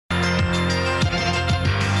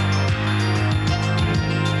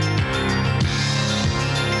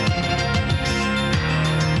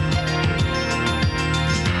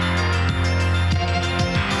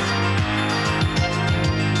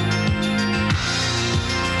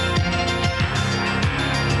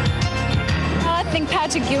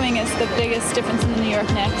Patrick Ewing is the biggest difference in the New York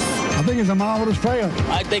Knicks? I think he's a marvelous player.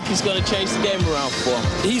 I think he's going to change the game around for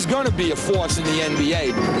him. He's going to be a force in the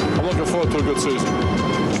NBA. I'm looking forward to a good season.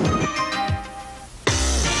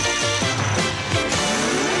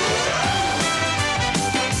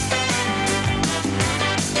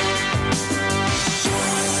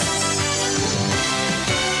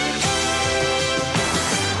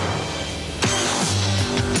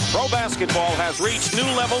 Basketball has reached new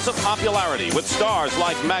levels of popularity with stars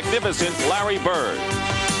like magnificent Larry Bird,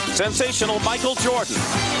 sensational Michael Jordan,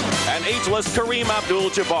 and ageless Kareem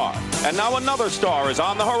Abdul-Jabbar. And now another star is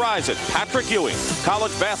on the horizon, Patrick Ewing.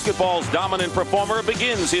 College basketball's dominant performer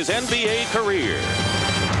begins his NBA career.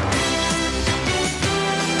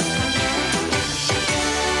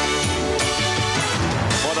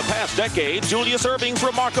 Past decade, Julius Erving's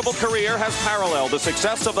remarkable career has paralleled the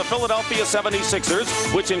success of the Philadelphia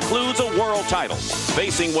 76ers, which includes a world title.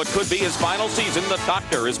 Facing what could be his final season, the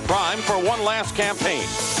Doctor is primed for one last campaign.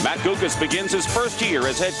 Matt Guokas begins his first year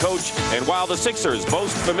as head coach, and while the Sixers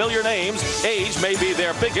boast familiar names, age may be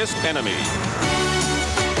their biggest enemy.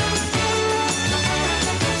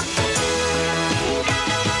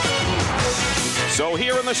 So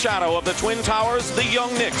here in the shadow of the Twin Towers, the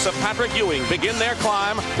young Knicks of Patrick Ewing begin their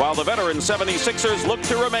climb, while the veteran 76ers look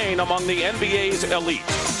to remain among the NBA's elite.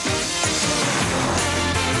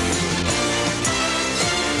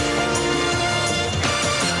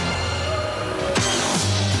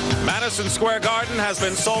 Madison Square Garden has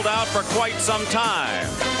been sold out for quite some time.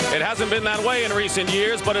 It hasn't been that way in recent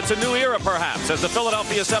years, but it's a new era perhaps as the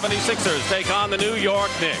Philadelphia 76ers take on the New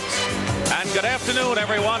York Knicks. And good afternoon,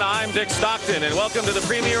 everyone. I'm Dick Stockton, and welcome to the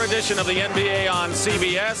premiere edition of the NBA on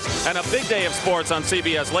CBS, and a big day of sports on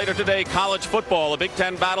CBS. Later today, college football, a Big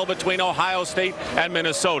Ten battle between Ohio State and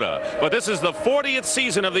Minnesota. But this is the 40th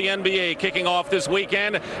season of the NBA kicking off this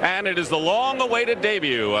weekend, and it is the long-awaited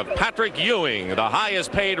debut of Patrick Ewing, the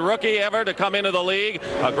highest-paid rookie ever to come into the league,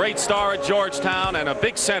 a great star at Georgetown, and a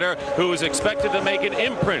big center who is expected to make an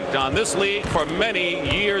imprint on this league for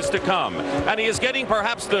many years to come. And he is getting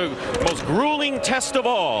perhaps the most grueling test of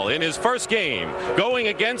all in his first game, going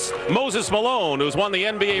against Moses Malone, who's won the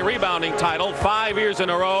NBA rebounding title 5 years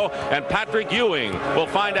in a row, and Patrick Ewing will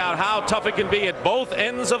find out how tough it can be at both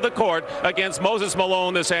ends of the court against Moses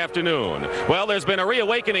Malone this afternoon. Well, there's been a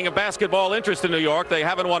reawakening of basketball interest in New York. They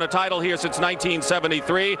haven't won a title here since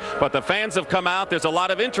 1973, but the fans have come out. There's a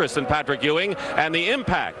lot of interest in Patrick Ewing, and the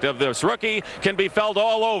impact of this rookie can be felt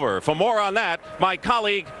all over. For more on that, my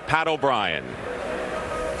colleague, Pat O'Brien.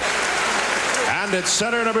 And it's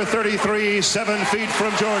center number 33, 7 feet from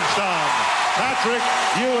Georgetown, Patrick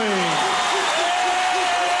Ewing.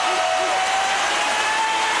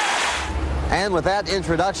 And with that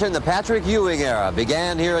introduction, the Patrick Ewing era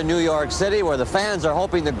began here in New York City, where the fans are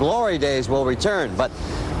hoping the glory days will return. But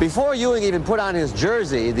before Ewing even put on his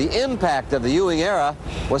jersey, the impact of the Ewing era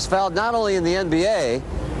was felt not only in the NBA,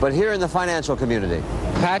 but here in the financial community.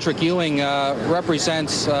 Patrick Ewing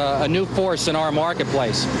represents a new force in our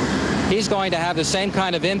marketplace. He's going to have the same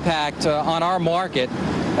kind of impact on our market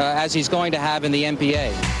as he's going to have in the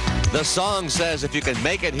NBA. The song says if you can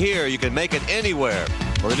make it here, you can make it anywhere.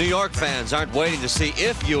 Well, the New York fans aren't waiting to see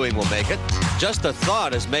if Ewing will make it. Just the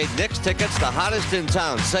thought has made Knicks tickets the hottest in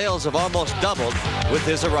town. Sales have almost doubled with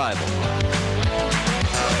his arrival.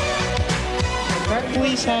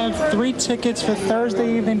 Please have 3 tickets for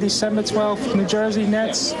Thursday evening, December 12th, New Jersey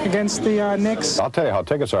Nets against the Knicks. I'll tell you how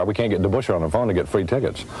tickets are. We can't get DeBusschere on the phone to get free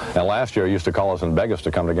tickets. And last year, he used to call us and beg us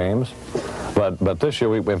to come to games. But this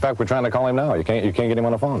year, in fact, we're trying to call him now. You can't get him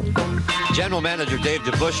on the phone. General Manager Dave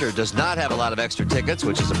DeBusschere does not have a lot of extra tickets,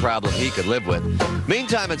 which is a problem he could live with.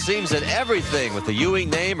 Meantime, it seems that everything with the Ewing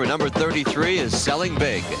name or number 33 is selling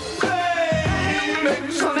big.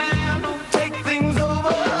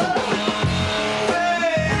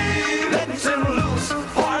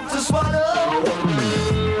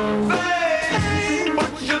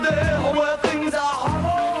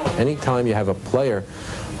 Anytime you have a player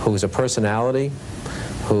who's a personality,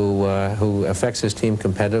 who affects his team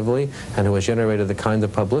competitively, and who has generated the kind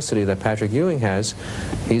of publicity that Patrick Ewing has,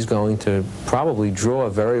 he's going to probably draw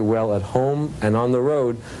very well at home and on the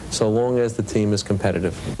road, so long as the team is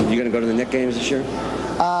competitive. You going to go to the Knicks games this year?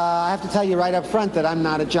 I have to tell you right up front that I'm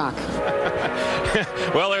not a jock.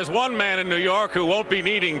 Well, there's one man in New York who won't be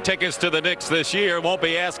needing tickets to the Knicks this year, won't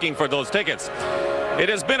be asking for those tickets. It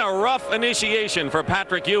has been a rough initiation for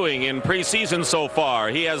Patrick Ewing in preseason so far.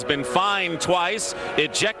 He has been fined twice,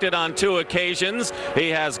 ejected on 2 occasions. He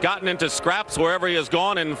has gotten into scraps wherever he has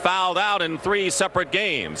gone and fouled out in 3 separate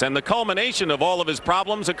games. And the culmination of all of his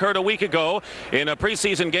problems occurred a week ago in a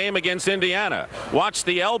preseason game against Indiana. Watch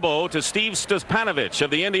the elbow to Steve Stepanovich of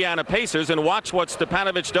the Indiana Pacers and watch what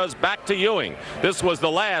Stepanovich does back to Ewing. This was the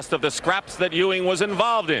last of the scraps that Ewing was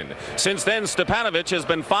involved in. Since then, Stepanovich has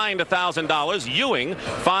been fined $1,000. Ewing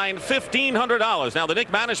fined $1,500. Now, the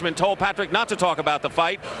Knicks management told Patrick not to talk about the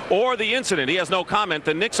fight or the incident. He has no comment.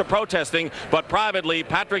 The Knicks are protesting, but privately,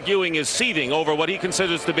 Patrick Ewing is seething over what he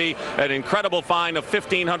considers to be an incredible fine of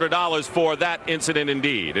 $1,500 for that incident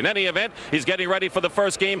indeed. In any event, he's getting ready for the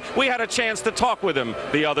first game. We had a chance to talk with him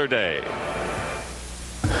the other day.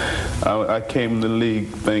 I came in the league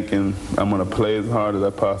thinking I'm going to play as hard as I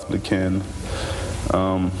possibly can,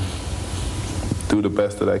 do the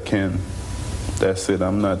best that I can. That's it.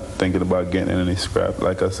 I'm not thinking about getting in any scrap.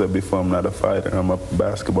 Like I said before, I'm not a fighter. I'm a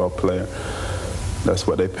basketball player. That's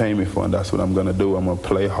what they pay me for, and that's what I'm going to do. I'm going to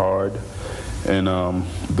play hard and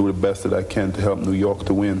do the best that I can to help New York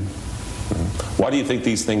to win. Why do you think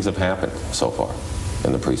these things have happened so far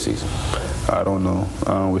in the preseason? I don't know.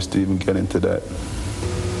 I don't wish to even get into that.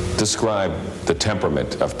 Describe the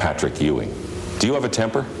temperament of Patrick Ewing. Do you have a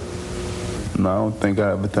temper? No, I don't think I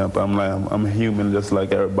have a temper. I'm a human just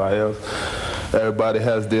like everybody else. Everybody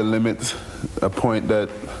has their limits, a point that,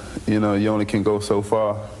 you know, you only can go so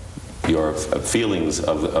far. Your feelings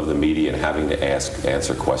of the media and having to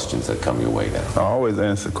answer questions that come your way now? I always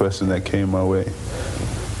answer questions that came my way.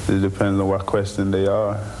 It depends on what question they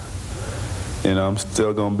are. You know, I'm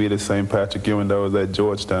still going to be the same Patrick Ewing that was at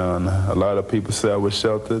Georgetown. A lot of people say I was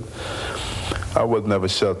sheltered. I was never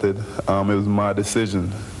sheltered. It was my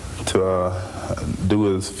decision to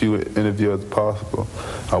do as few interviews as possible.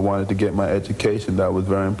 I wanted to get my education. That was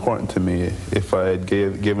very important to me. If I had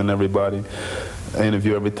given everybody an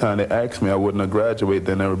interview every time they asked me, I wouldn't have graduated.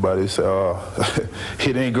 Then everybody would say, oh,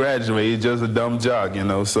 he didn't graduate. He's just a dumb jock, you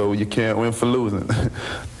know, so you can't win for losing.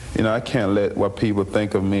 You know, I can't let what people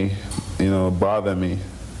think of me, you know, bother me,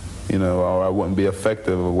 you know, or I wouldn't be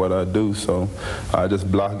effective at what I do. So I just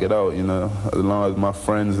block it out, you know. As long as my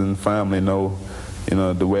friends and family know, you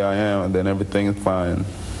know, the way I am, then everything is fine.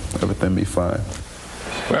 Everything be fine.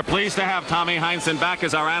 We're pleased to have Tommy Heinsohn back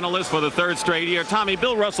as our analyst for the 3rd straight year. Tommy,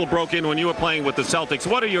 Bill Russell broke in when you were playing with the Celtics.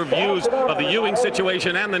 What are your views of the Ewing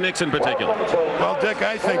situation and the Knicks in particular? Well, Dick,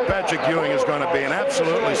 I think Patrick Ewing is going to be an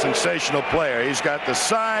absolutely sensational player. He's got the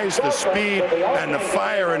size, the speed, and the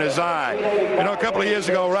fire in his eye. You know, a couple of years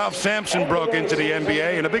ago, Ralph Sampson broke into the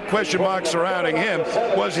NBA, and a big question mark surrounding him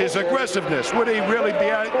was his aggressiveness. Would he really be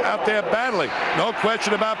out there battling? No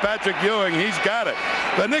question about Patrick Ewing. He's got it.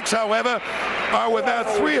 The Knicks, however, are without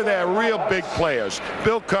 3 of their real big players,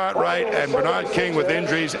 Bill Cartwright and Bernard King with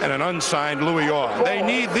injuries and an unsigned Louis Orr. They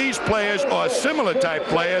need these players or similar type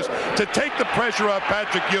players to take the pressure off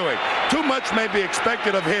Patrick Ewing. Too much may be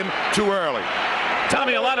expected of him too early.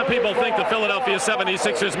 Tommy, a lot of people think the Philadelphia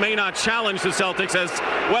 76ers may not challenge the Celtics as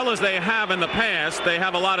well as they have in the past. They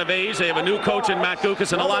have a lot of age. They have a new coach in Matt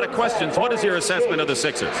Guokas and a lot of questions. What is your assessment of the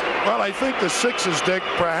Sixers? Well, I think the Sixers, Dick,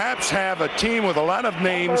 perhaps have a team with a lot of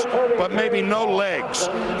names, but maybe no legs.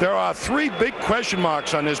 There are 3 big question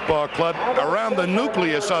marks on this ball club around the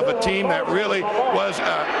nucleus of a team that really was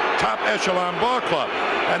a top echelon ball club.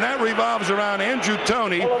 And that revolves around Andrew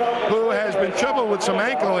Toney, who has been troubled with some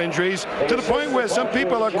ankle injuries to the point where some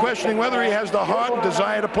people are questioning whether he has the heart and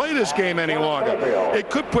desire to play this game any longer. It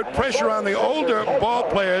could put pressure on the older ball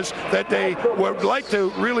players that they would like to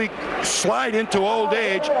really slide into old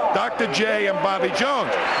age, Dr. J and Bobby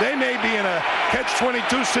Jones. They may be in a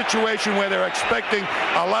catch-22 situation where they're expecting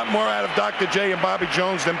a lot more out of Dr. J and Bobby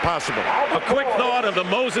Jones than possible. A quick thought of the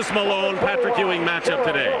Moses Malone-Patrick Ewing matchup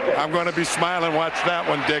today. I'm going to be smiling. Watch that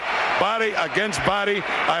one, Dick. Body against body.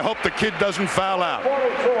 I hope the kid doesn't foul out.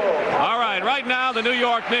 All right now the New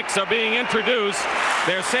York Knicks are being introduced.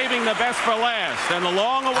 They're saving the best for last, and the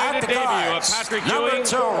long-awaited debut of Patrick Ewing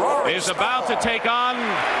is about to take on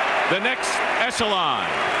the next echelon.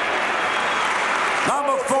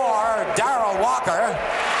 Number 4, Darrell Walker.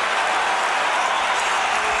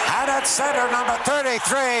 And at center, number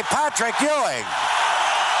 33, Patrick Ewing.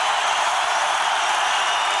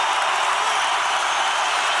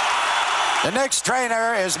 The Knicks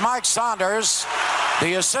trainer is Mike Saunders.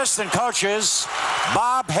 The assistant coaches,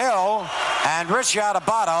 Bob Hill and Rich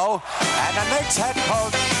Adubato. And the Knicks head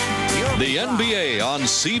coach, the NBA on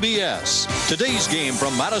CBS. Today's game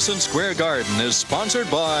from Madison Square Garden is sponsored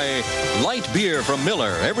by Light Beer from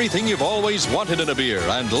Miller. Everything you've always wanted in a beer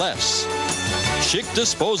and less. Schick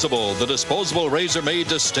Disposable, the disposable razor made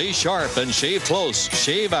to stay sharp and shave close.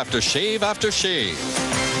 Shave after shave after shave.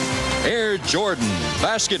 Air Jordan,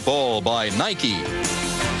 basketball by Nike.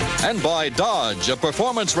 And by Dodge, a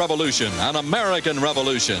performance revolution, an American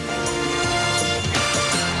revolution.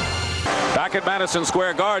 Back at Madison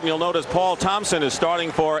Square Garden, you'll notice Paul Thompson is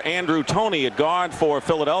starting for Andrew Toney at guard for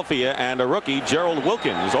Philadelphia, and a rookie, Gerald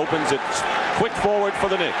Wilkins, opens it quick forward for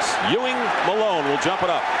the Knicks. Ewing Malone will jump it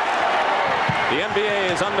up. The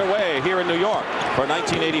NBA is underway here in New York for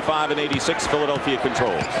 1985 and 86 Philadelphia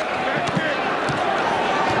Controls.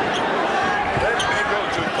 They go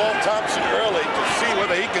to Paul Thompson early to see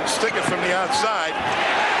whether he can stick it from the outside.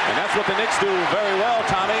 And that's what the Knicks do very well,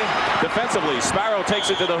 Tommy. Defensively, Sparrow takes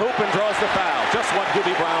it to the hoop and draws the foul. Just what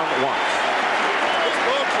Hubie Brown wants. This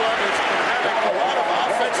ball club has been having a lot of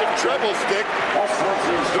offensive trouble, Dick,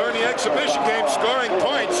 during the exhibition game, scoring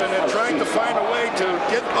points, and they're trying to find a way to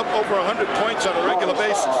get up over 100 points on a regular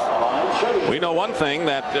basis. We know one thing,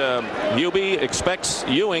 that Hubie expects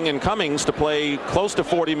Ewing and Cummings to play close to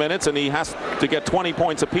 40 minutes, and he has to get 20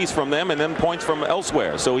 points apiece from them and then points from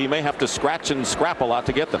elsewhere. So he may have to scratch and scrap a lot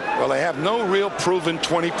to get them. Well, they have no real proven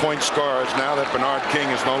 20-point scorers now that Bernard King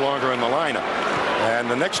is no longer in the lineup.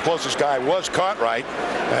 And the next closest guy was Cartwright,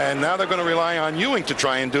 and now they're going to rely on Ewing to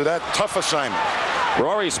try and do that tough assignment.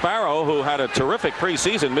 Rory Sparrow, who had a terrific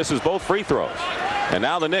preseason, misses both free throws. And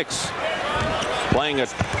now the Knicks playing a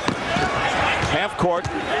half-court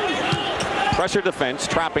pressure defense,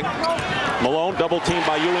 trapping. Malone double teamed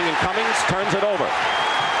by Ewing and Cummings, turns it over.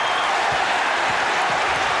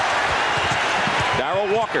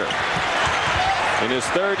 Darrell Walker in his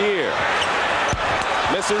third year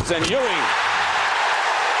misses, and Ewing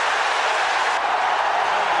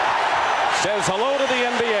says hello to the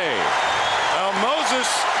NBA. Now Moses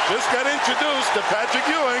just got introduced to Patrick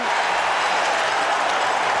Ewing.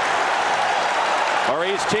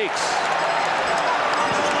 Maurice Cheeks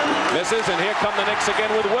misses, and here come the Knicks again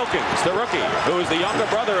with Wilkins, the rookie, who is the younger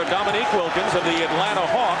brother of Dominique Wilkins of the Atlanta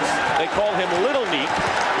Hawks. They call him Little Neat.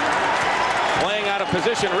 Playing out of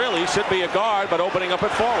position, really, should be a guard, but opening up at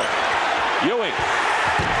forward. Ewing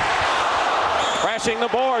crashing the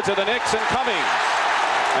boards of the Knicks, and Cummings.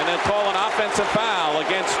 And then call an offensive foul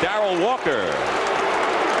against Darrell Walker.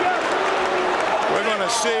 We're going to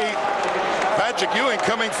see Patrick Ewing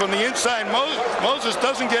coming from the inside. Moses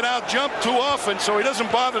doesn't get out jumped too often, so he doesn't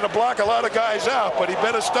bother to block a lot of guys out, but he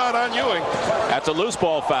better start on Ewing. That's a loose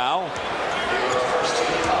ball foul.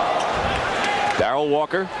 Darrell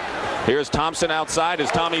Walker. Here's Thompson outside, as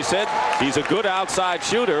Tommy said. He's a good outside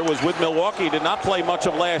shooter, was with Milwaukee, did not play much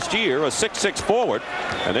of last year, a 6'6" forward,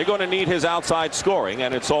 and they're going to need his outside scoring,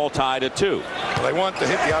 and it's all tied at 2. Well, they want to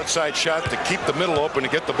hit the outside shot to keep the middle open to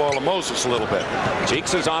get the ball to Moses a little bit.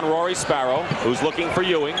 Cheeks is on Rory Sparrow, who's looking for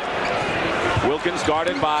Ewing. Wilkins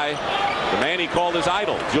guarded by the man he called his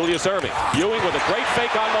idol, Julius Erving. Ewing with a great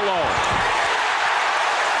fake on Malone.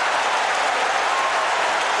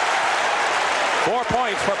 4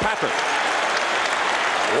 points for Patrick.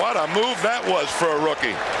 What a move that was for a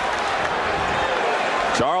rookie.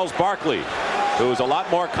 Charles Barkley, who's a lot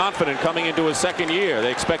more confident coming into his second year. They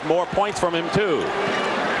expect more points from him, too.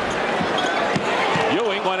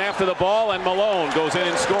 Ewing went after the ball, and Malone goes in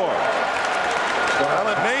and scores. Well,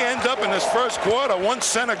 it may end up in this first quarter, one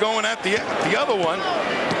center going at the other one.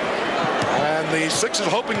 And the Sixers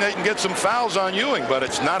hoping they can get some fouls on Ewing, but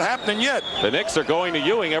it's not happening yet. The Knicks are going to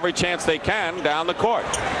Ewing every chance they can down the court.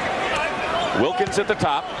 Wilkins at the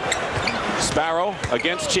top. Sparrow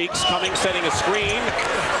against Cheeks, Cummings setting a screen.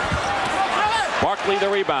 Barkley the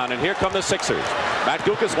rebound, and here come the Sixers. Matt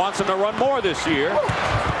Guokas wants them to run more this year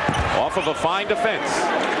off of a fine defense.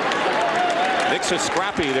 Knicks are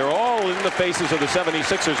scrappy. They're all in the faces of the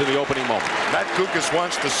 76ers in the opening moment. Matt Guokas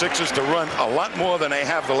wants the Sixers to run a lot more than they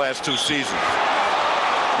have the last 2 seasons.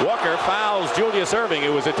 Walker fouls Julius Erving,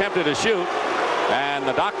 who was attempted to shoot, and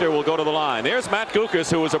the doctor will go to the line. There's Matt Guokas,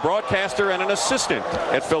 who was a broadcaster and an assistant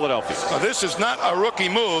at Philadelphia. Now, this is not a rookie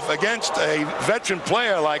move against a veteran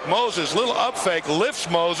player like Moses. Little up fake, lifts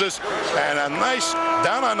Moses, and a nice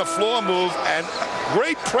down on the floor move, and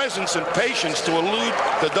great presence and patience to elude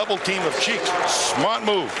the double team of Cheeks. Smart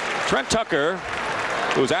move. Trent Tucker,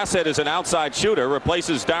 whose asset is an outside shooter,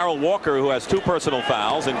 replaces Darrell Walker, who has 2 personal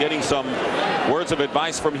fouls, and getting some words of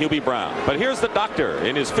advice from Hubie Brown. But here's the doctor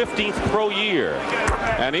in his 15th pro year,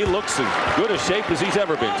 and he looks as good a shape as he's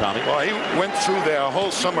ever been, Tommy. Well, he went through their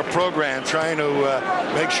whole summer program trying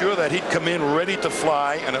to make sure that he'd come in ready to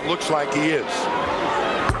fly, and it looks like he is.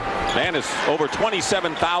 Man is over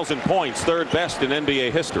 27,000 points, 3rd best in NBA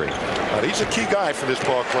history. But he's a key guy for this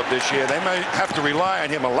ball club this year. They might have to rely on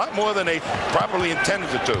him a lot more than they probably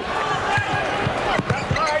intended to.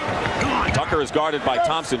 Tucker is guarded by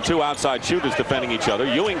Thompson. Two outside shooters defending each other.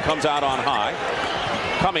 Ewing comes out on high.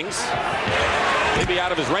 Cummings maybe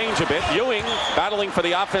out of his range a bit. Ewing battling for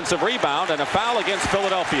the offensive rebound, and a foul against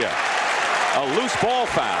Philadelphia. A loose ball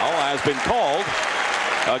foul has been called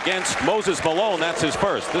against Moses Malone. That's his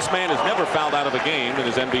first. This man has never fouled out of a game in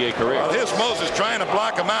his NBA career. Well, here's Moses trying to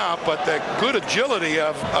block him out, but the good agility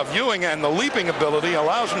of Ewing and the leaping ability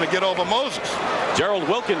allows him to get over Moses. Gerald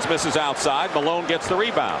Wilkins misses outside. Malone gets the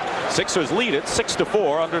rebound. Sixers lead it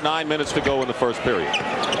 6-4, under 9 minutes to go in the first period.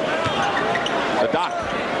 The Doc.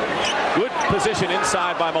 Good position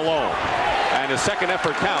inside by Malone. And his second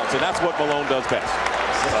effort counts, and that's what Malone does best.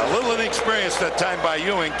 A little inexperienced that time by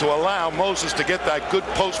Ewing to allow Moses to get that good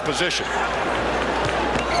post position.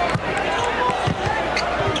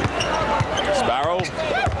 Sparrow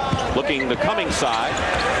looking the Cummings side.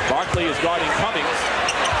 Barkley is guarding Cummings.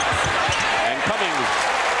 And Cummings,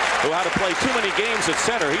 who had to play too many games at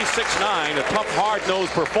center, he's 6'9", a tough,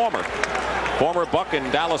 hard-nosed performer. Former Buck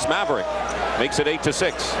and Dallas Maverick makes it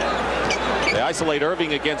 8-6. They isolate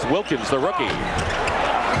Irving against Wilkins, the rookie.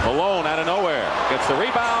 Malone out of nowhere gets the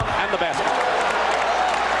rebound and the basket.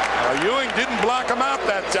 Ewing didn't block him out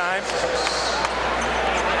that time.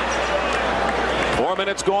 4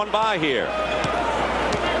 minutes gone by here.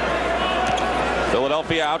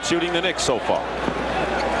 Philadelphia out shooting the Knicks so far.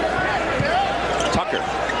 Tucker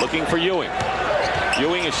looking for Ewing.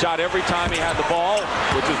 Ewing has shot every time he had the ball,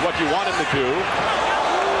 which is what you want him to do.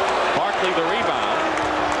 Barkley the rebound.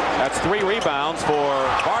 That's 3 rebounds for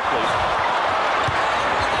Barkley.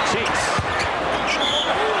 Cheeks.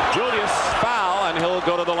 Julius foul, and he'll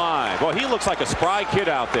go to the line. Well, he looks like a spry kid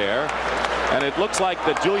out there, and it looks like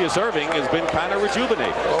that Julius Irving has been kind of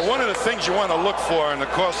rejuvenated. Well, one of the things you want to look for in the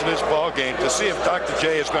course of this ball game to see if Dr.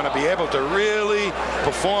 J is going to be able to really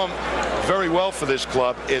perform very well for this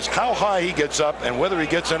club is how high he gets up and whether he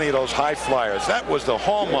gets any of those high flyers. That was the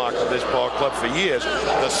hallmark of this ball club for years,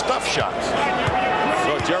 the stuff shots.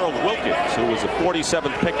 So Gerald Wilkins, who was the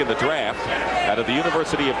 47th pick in the draft out of the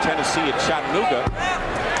University of Tennessee at Chattanooga,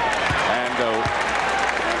 and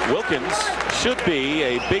Wilkins should be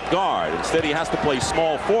a big guard. Instead, he has to play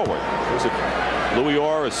small forward. Louis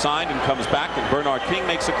Orr is signed and comes back, and Bernard King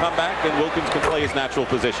makes a comeback, and Wilkins can play his natural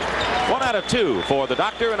position. 1 out of 2 for the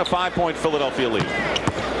Doctor and a 5-point Philadelphia lead.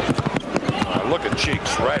 Look at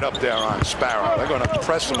Cheeks right up there on Sparrow. They're going to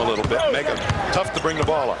press him a little bit, make it tough to bring the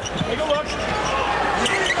ball up.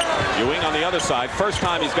 Ewing on the other side. First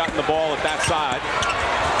time he's gotten the ball at that side.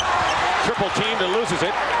 Triple teamed and loses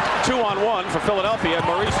it. 2-on-1 for Philadelphia, and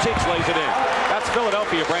Maurice Cheeks lays it in. That's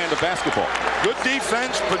Philadelphia brand of basketball. Good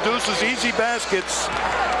defense produces easy baskets.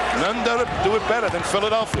 None do it better than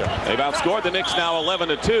Philadelphia. They've outscored the Knicks now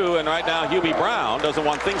 11-2, and right now Hubie Brown doesn't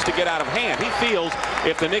want things to get out of hand. He feels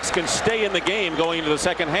if the Knicks can stay in the game going into the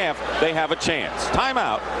second half, they have a chance.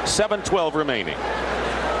 Timeout, 7:12 remaining.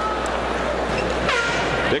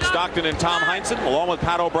 Dick Stockton and Tom Heinsohn, along with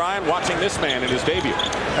Pat O'Brien, watching this man in his debut.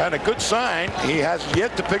 And a good sign, he has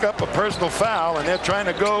yet to pick up a personal foul, and they're trying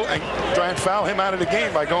to go and try and foul him out of the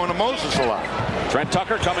game by going to Moses a lot. Trent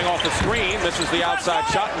Tucker coming off the screen, misses the outside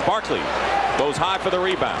shot, and Barkley goes high for the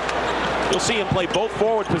rebound. You'll see him play both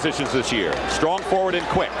forward positions this year, strong forward and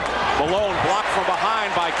quick. Malone blocked from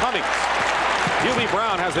behind by Cummings. Hubie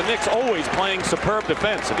Brown has the Knicks always playing superb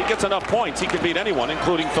defense. If he gets enough points, he can beat anyone,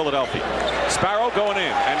 including Philadelphia. Sparrow going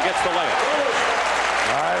in and gets the layup.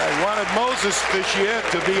 All right, I wanted Moses this year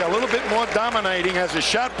to be a little bit more dominating as a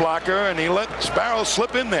shot blocker, and he let Sparrow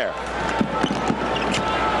slip in there.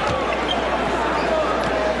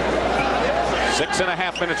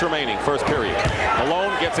 6.5 minutes remaining, first period.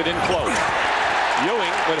 Malone gets it in close.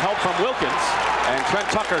 Ewing with help from Wilkins, and Trent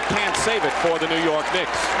Tucker can't save it for the New York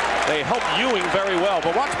Knicks. They help Ewing very well,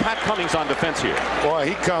 but watch Pat Cummings on defense here. Boy,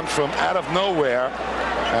 he comes from out of nowhere,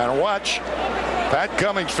 and watch Pat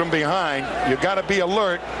Cummings from behind. You got to be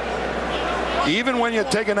alert, even when you're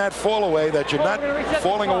taking that fall away, that you're not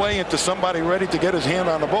falling away into somebody ready to get his hand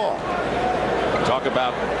on the ball. Talk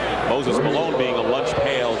about Moses Malone being a lunch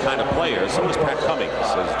pail kind of player. So is Pat Cummings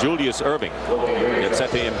as Julius Irving gets set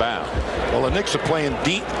to inbound. Well, the Knicks are playing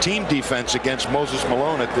team defense against Moses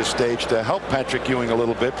Malone at this stage to help Patrick Ewing a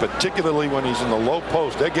little bit, particularly when he's in the low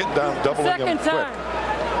post. They're getting down, doubling him quick.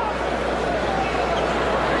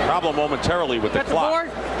 Problem momentarily with the clock.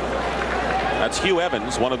 That's Hugh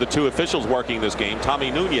Evans, one of the 2 officials working this game. Tommy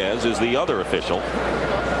Nunez is the other official.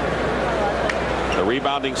 The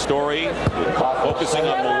rebounding story, focusing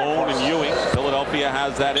on Malone and Ewing. Philadelphia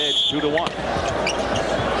has that edge 2-1.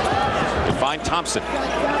 They find Thompson.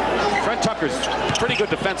 Trent Tucker's a pretty good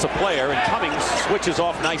defensive player, and Cummings switches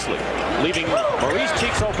off nicely, leaving Maurice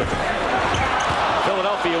Cheeks open.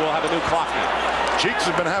 Philadelphia Philadelphia will have a new clock now. Cheeks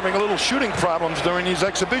has been having a little shooting problems during these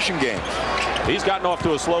exhibition games. He's gotten off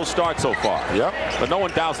to a slow start so far. Yep. But no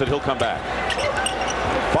one doubts that he'll come back.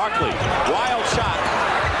 Barkley, wild shot.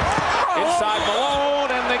 Inside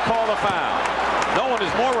Malone, and they call the foul. No one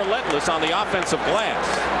is more relentless on the offensive glass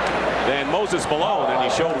than Moses Malone, and he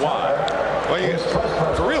showed why. Well, it's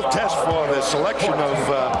a real test for the selection of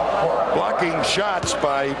blocking shots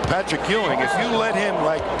by Patrick Ewing. If you let him,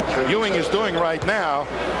 like Ewing is doing right now,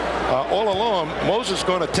 all alone, Moses is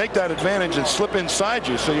going to take that advantage and slip inside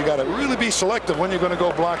you. So you got to really be selective when you're going to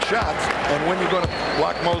go block shots and when you're going to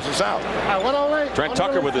block Moses out. Trent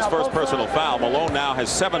Tucker with his first personal foul. Malone now has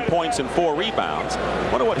 7 points and 4 rebounds.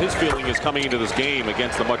 Wonder what his feeling is coming into this game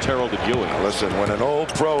against the much heralded Ewing. Listen, when an old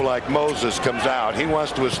pro like Moses comes out, he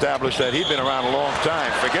wants to establish that he's been around a long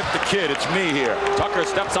time. Forget the kid, it's me here. Tucker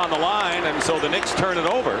steps on the line, and so the Knicks turn it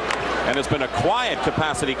over. And it's been a quiet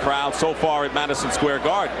capacity crowd so far at Madison Square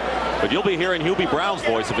Garden. But you'll be hearing Hubie Brown's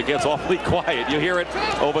voice if it gets awfully quiet. You hear it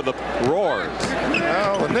over the roars.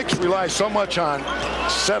 Well, the Knicks rely so much on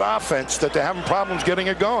set offense that they're having problems getting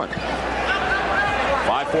it going.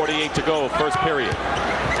 5:48 to go, first period.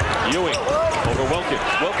 Ewing over Wilkins.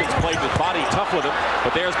 Wilkins played his body tough with him,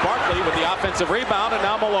 but there's Barkley with the offensive rebound, and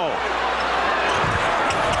now Malone.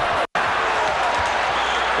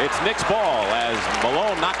 It's Knicks ball as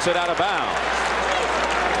Malone knocks it out of bounds.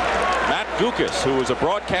 Matt Gukas, who was a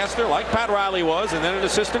broadcaster like Pat Riley was, and then an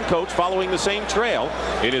assistant coach following the same trail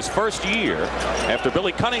in his first year after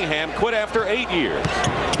Billy Cunningham quit after 8 years.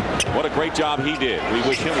 What a great job he did. We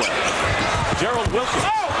wish him well. Gerald Wilkins.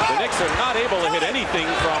 The Knicks are not able to hit anything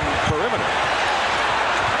from perimeter.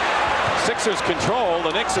 Sixers control.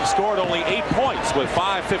 The Knicks have scored only 8 points with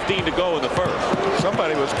 5:15 to go in the first.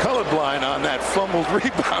 Somebody was colorblind on that fumbled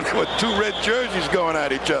rebound with 2 red jerseys going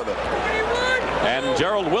at each other. And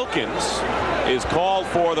Gerald Wilkins is called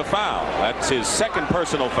for the foul. That's his second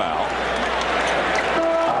personal foul.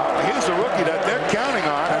 Here's a rookie that they're counting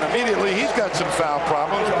on, and immediately he's got some foul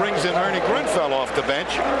problems. Brings in Ernie Grunfeld off the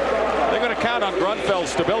bench. They're going to count on Grunfeld's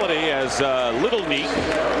stability as Little Neek.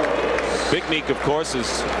 Big Neek, of course,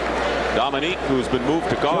 is Dominique, who's been moved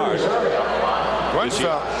to guard.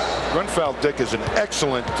 Grunfeld, Dick, is an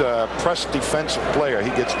excellent press defensive player. He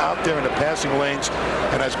gets out there in the passing lanes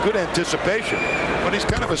and has good anticipation. But he's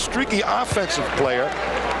kind of a streaky offensive player.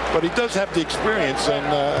 But he does have the experience, and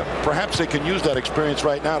perhaps they can use that experience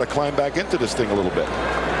right now to climb back into this thing a little bit.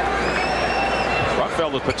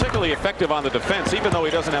 Grunfeld is particularly effective on the defense, even though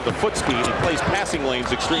he doesn't have the foot speed. He plays passing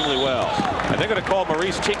lanes extremely well. And they're going to call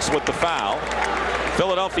Maurice Cheeks with the foul.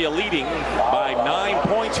 Philadelphia leading by 9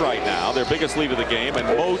 points right now, their biggest lead of the game, and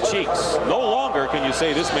Mo Cheeks. No longer can you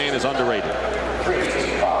say this man is underrated.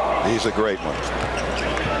 He's a great one.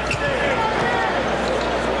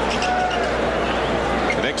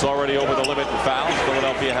 The Knicks already over the limit in fouls.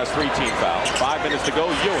 Philadelphia has 3 team fouls. 5 minutes to go.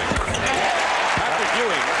 Ewing. Patrick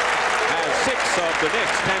Ewing has 6 of the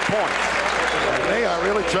Knicks' 10 points. They are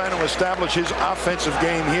really trying to establish his offensive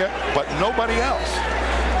game here, but nobody else.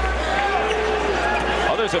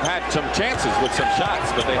 Others have had some chances with some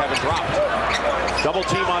shots, but they haven't dropped. Double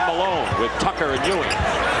team on Malone with Tucker and Ewing.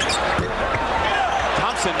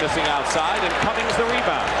 Thompson missing outside, and Cummings the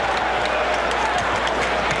rebound.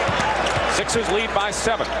 Sixers lead by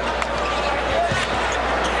 7.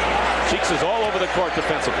 Cheeks is all over the court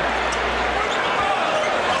defensively.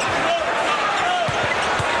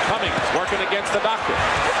 Cummings working against the doctor.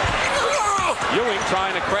 Ewing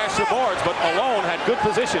trying to crash the boards, but Malone had good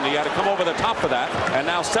position. He had to come over the top for that, and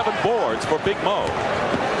now 7 boards for Big Mo.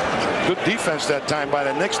 Good defense that time by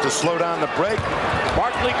the Knicks to slow down the break.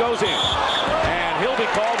 Barkley goes in, and he'll be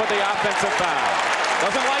called with the offensive foul.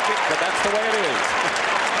 Doesn't like it, but that's the way it is.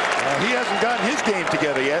 He hasn't gotten his game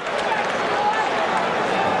together yet.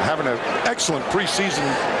 Having an excellent preseason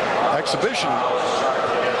exhibition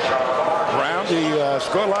round. He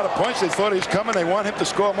scored a lot of points. They thought he was coming. They want him to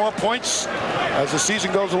score more points as the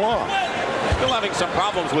season goes along. Still having some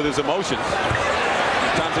problems with his emotions.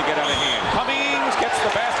 Sometimes they get out of hand. Cummings gets the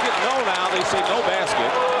basket. No, now they say no basket.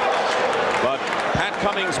 But Pat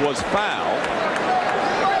Cummings was fouled.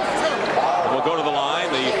 We'll go to the line.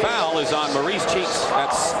 The foul is on Maurice Cheeks.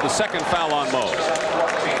 That's the second foul on Mo.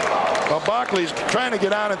 Well, Barkley's trying to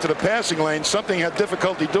get out into the passing lane, something he had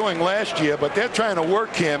difficulty doing last year, but they're trying to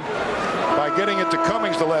work him by getting it to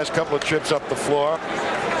Cummings the last couple of trips up the floor.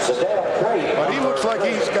 But he looks like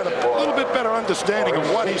he's got a little bit better understanding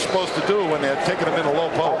of what he's supposed to do when they're taking him in a low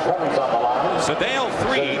post. Sedale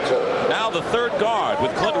 3, now the third guard,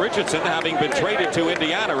 with Clint Richardson having been traded to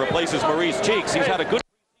Indiana, replaces Maurice Cheeks. He's had a good,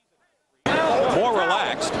 more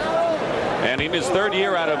relaxed, and in his third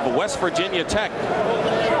year out of West Virginia Tech.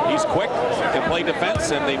 He's quick, can play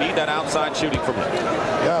defense, and they need that outside shooting from him.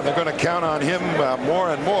 Yeah, they're going to count on him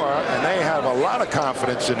more and more, and they have a lot of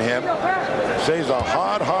confidence in him. So he's a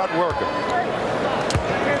hard worker.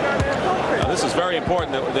 Now, this is very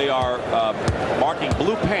important that they are marking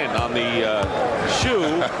blue pen on the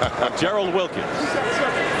shoe of Gerald Wilkins.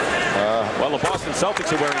 Well, the Boston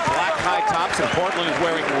Celtics are wearing black high tops, and Portland is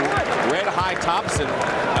wearing red high tops, and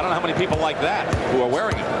I don't know how many people like that who are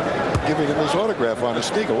wearing it. Giving him his autograph on a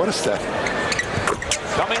sneaker. What is that?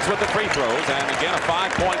 Cummings with the free throws, and again a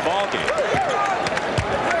 5-point ball game.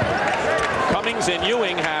 Cummings and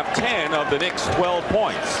Ewing have 10 of the Knicks' 12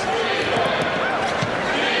 points.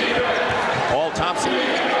 Paul Thompson.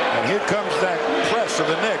 And here comes that press of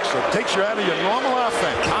the Knicks. It takes you out of your normal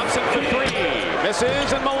offense. Thompson for 3. Misses,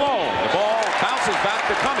 and Malone. The ball bounces back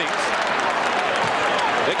to Cummings.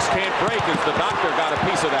 Knicks can't break as the doctor got a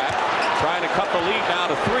piece of that. Trying to cut the lead now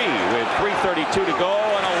to 3 with 3:32 to go,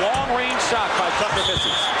 and a long-range shot by Tucker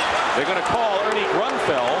misses. They're going to call Ernie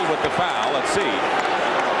Grunfeld with the foul. Let's see.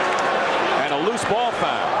 And a loose ball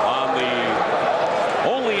foul on the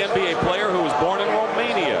only NBA player who was born in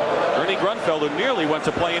Romania. Ernie Grunfeld, who nearly went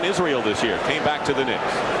to play in Israel this year, came back to the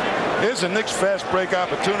Knicks. Here's a Knicks fast break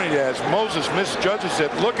opportunity as Moses misjudges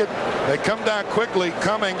it. Look at, they come down quickly.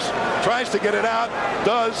 Cummings tries to get it out,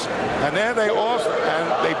 does, and there they off,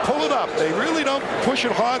 and they pull it up. They really don't push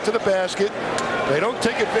it hard to the basket. They don't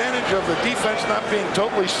take advantage of the defense not being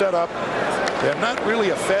totally set up. They're not really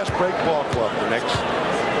a fast break ball club, the Knicks.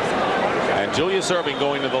 And Julius Erving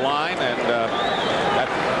going to the line, and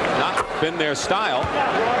that's not been their style.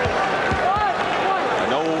 I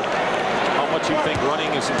know how much you think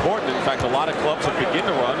running is important. In fact, a lot of clubs have begun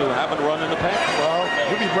to run who haven't run in the past. Well,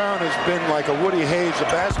 Jimmy Brown has been like a Woody Hayes of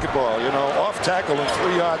basketball, you know, off tackle and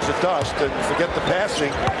 3 yards of dust, and forget the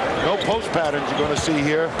passing. No post patterns you're going to see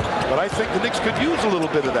here, but I think the Knicks could use a little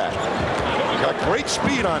bit of that. Got great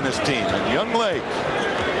speed on this team and young legs.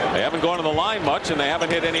 They haven't gone to the line much, and they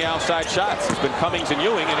haven't hit any outside shots. It's been Cummings and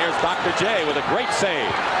Ewing, and here's Dr. J with a great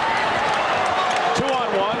save.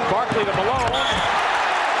 2-on-1, Barkley to Malone,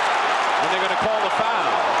 and they're going to call the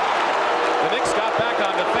foul. The Knicks got back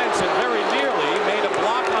on defense and very nearly made a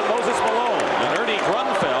block on Moses Malone, and Ernie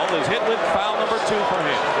Grunfeld is hit with foul number 2 for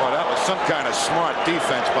him. Well, that was some kind of smart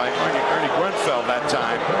defense by Ernie Grunfeld that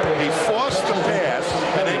time. He forced the pass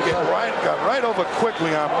and then got right over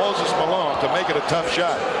quickly on Moses Malone to make it a tough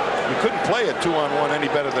shot. You couldn't play a 2-on-1 any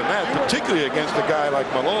better than that, particularly against a guy like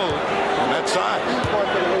Malone on that side.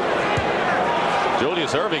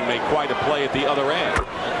 Julius Erving made quite a play at the other end.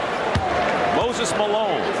 Moses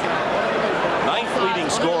Malone, 9th leading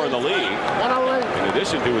scorer in the league, in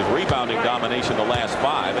addition to his rebounding domination the last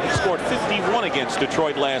 5, and he scored 51 against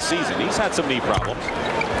Detroit last season. He's had some knee problems.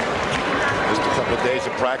 Just a couple of days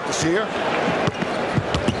of practice here.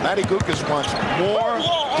 Matty Gukas wants more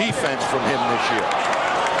defense from him this year.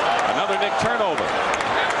 Another Knick turnover.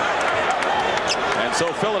 And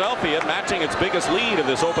so Philadelphia, matching its biggest lead of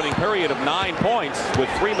this opening period of 9 points with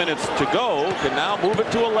 3 minutes to go, can now move it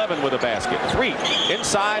to 11 with a basket. 3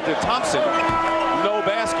 inside to Thompson. No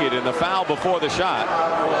basket in the foul before the shot.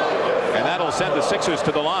 And that'll send the Sixers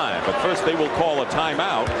to the line. But first they will call a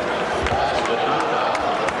timeout.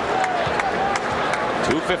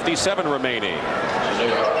 2:57 remaining.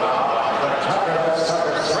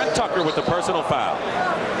 Trent Tucker with the personal foul.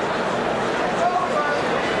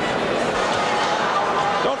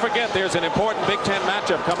 Don't forget, there's an important Big Ten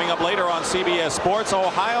matchup coming up later on CBS Sports.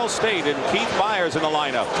 Ohio State and Keith Byers in the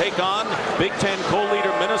lineup take on Big Ten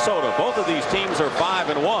co-leader Minnesota. Both of these teams are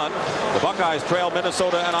 5-1. The Buckeyes trail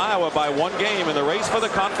Minnesota and Iowa by 1 game in the race for the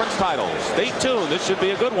conference titles. Stay tuned. This should be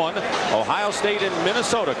a good one. Ohio State and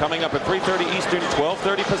Minnesota coming up at 3:30 Eastern,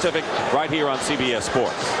 12:30 Pacific, right here on CBS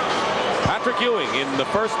Sports. Patrick Ewing in the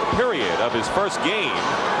first period of his first game.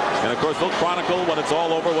 And, of course, they'll chronicle when it's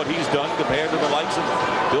all over what he's done compared to the likes of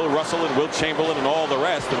Bill Russell and Wilt Chamberlain and all the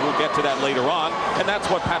rest, and we'll get to that later on. And that's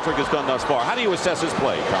what Patrick has done thus far. How do you assess his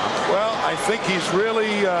play, Tom? Well, I think he's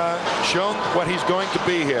really shown what he's going to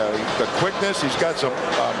be here. The quickness, he's got some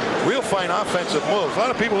real fine offensive moves. A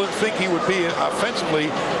lot of people didn't think he would be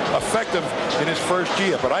offensively effective in his first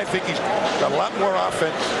year, but I think he's got a lot more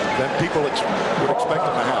offense than people would expect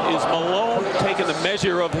him to have. Is Malone taking the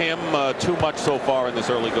measure of him too much so far in this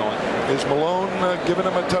early going? Is Malone giving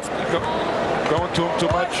him a tough, going to him too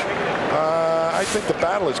much? I think the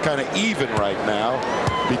battle is kind of even right now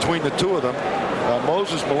between the two of them.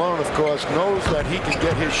 Moses Malone, of course, knows that he can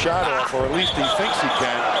get his shot off, or at least he thinks he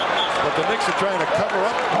can. But the Knicks are trying to cover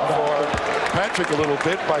up for Patrick a little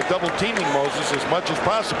bit by double-teaming Moses as much as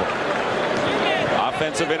possible.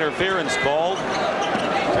 Offensive interference called.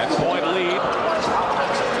 10-point lead.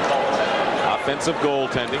 offensive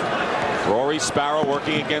goaltending. Rory Sparrow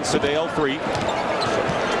working against Sadale 3.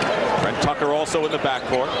 Trent Tucker also in the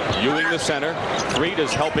backcourt. Ewing the center. Threet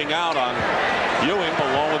is helping out on Ewing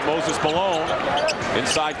along with Moses Malone.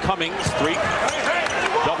 Inside Cummings. Threet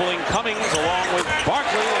doubling Cummings along with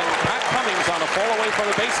Barkley, and Pat Cummings on a fall away from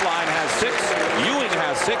the baseline has 6. Ewing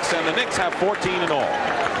has 6, and the Knicks have 14 in all.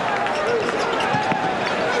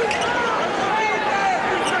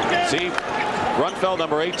 See Grunfeld,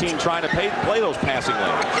 number 18, trying to play those passing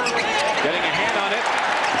lanes. Getting a hand on it.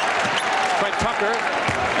 Trent Tucker.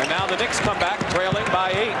 And now the Knicks come back trailing by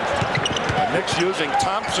 8. The Knicks using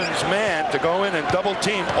Thompson's man to go in and double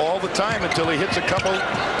team all the time until he hits a couple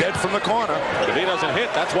dead from the corner. If he doesn't hit,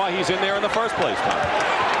 that's why he's in there in the first place, Tom.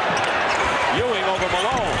 Ewing over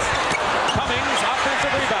Malone. Cummings,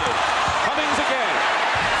 offensive rebound. Cummings again.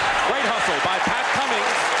 Great hustle by Pat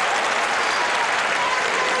Cummings.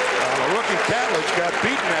 The rookie Catlett got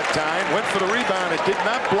beaten that time, went for the rebound. It did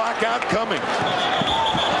not block out Cummings.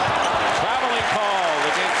 Traveling call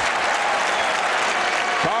against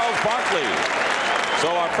Charles Barkley. So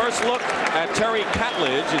our first look at Terry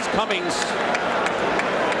Catlett is Cummings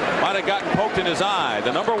might have gotten poked in his eye.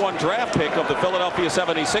 The number 1 draft pick of the Philadelphia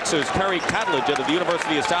 76ers, Terry Catlett, out of the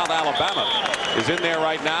University of South Alabama, is in there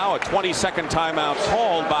right now. A 22nd timeout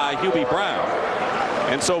called by Hubie Brown.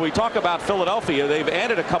 And so we talk about Philadelphia. They've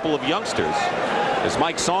added a couple of youngsters as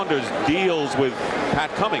Mike Saunders deals with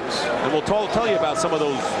Pat Cummings. And we'll tell you about some of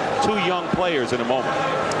those 2 young players in a moment.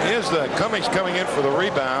 Here's the Cummings coming in for the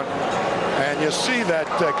rebound. And you see that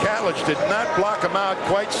Catlett did not block him out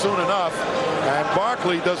quite soon enough. And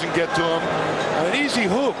Barkley doesn't get to him. And an easy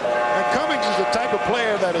hoop. And Cummings is the type of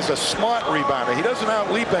player that is a smart rebounder. He doesn't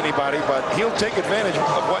outleap anybody, but he'll take advantage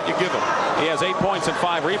of what you give him. He has 8 points and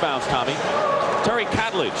 5 rebounds, Tommy. Terry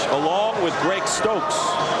Catlett, along with Greg Stokes,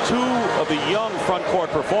 2 of the young front court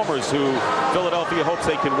performers who Philadelphia hopes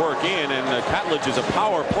they can work in. And Catlett is a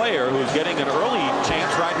power player who's getting an early chance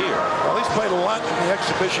right here. Well, he's played a lot in the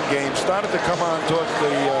exhibition game. Started to come on towards the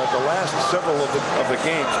last several of the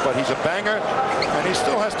games, but he's a banger, and he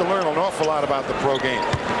still has to learn an awful lot about the pro game.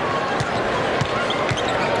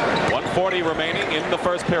 1:40 remaining in the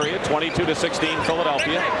first period. 22-16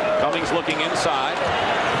 Philadelphia. Cummings looking inside.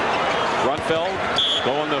 Grunfeld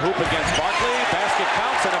going the hoop against Barkley. Basket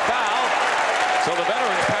counts and a foul. So the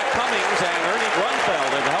veterans Pat Cummings and Ernie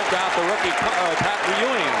Grunfeld have helped out the rookie Pat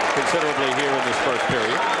Ewing considerably here in this first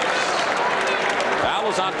period.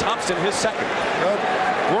 Foul is on Thompson, his second.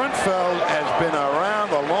 Grunfeld has been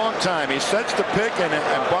around a long time. He sets the pick, and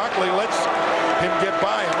Barkley lets him get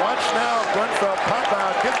by. And watch now, Grunfeld pop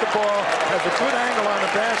out, get the ball, has a good angle on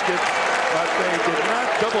the basket, but they did not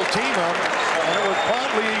double team him. And it was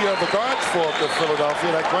partly the guard's fault of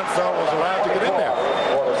Philadelphia that Grunfeld was allowed to get in there.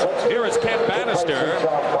 Here is Kent Bannister,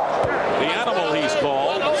 the animal he's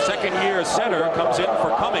called. Second-year center comes in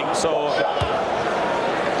for Cummings. So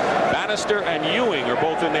Bannister and Ewing are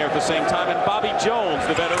both in there at the same time. And Bobby Jones,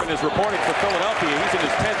 the veteran, is reporting for Philadelphia. He's in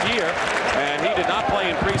his 10th year, and he did not play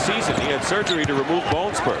in preseason. He had surgery to remove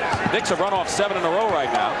bone spurs. Knicks have run off 7 in a row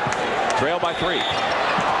right now. Trail by 3.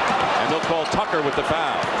 And they'll call Tucker with the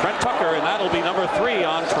foul. Trent Tucker, and that'll be number 3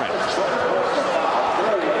 on Trent.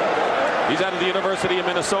 He's out of the University of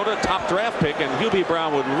Minnesota, top draft pick, and Hubie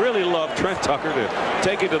Brown would really love Trent Tucker to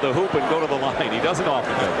take it to the hoop and go to the line. He doesn't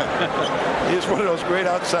often do it. He's one of those great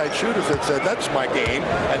outside shooters that said, that's my game,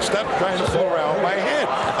 and stop trying to fool around with my head.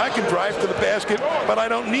 I can drive to the basket, but I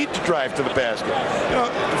don't need to drive to the basket. You know,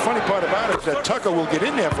 the funny part about it is that Tucker will get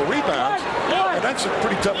in there for rebounds, and that's a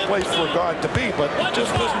pretty tough place for a guard to be, but he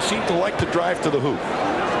just doesn't seem to like to drive to the hoop.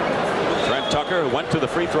 Trent Tucker went to the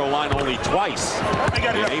free throw line only twice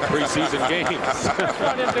in 8 preseason games.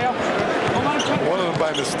 One of them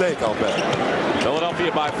by mistake, I'll bet.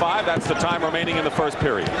 Philadelphia by 5. That's the time remaining in the first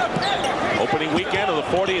period. Opening weekend of the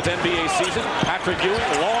 40th NBA season. Patrick Ewing,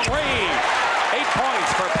 long range. 8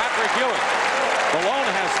 points for Patrick Ewing. Malone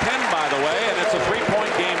has 10, by the way, and it's a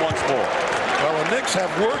 3-point game once more. Well, the Knicks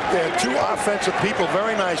have worked their 2 offensive people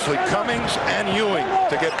very nicely, Cummings and Ewing,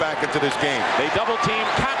 to get back into this game. They double-team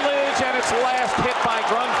Catlett, and it's last hit by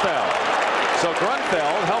Grunfeld. So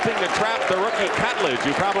Grunfeld helping to trap the rookie Catlett,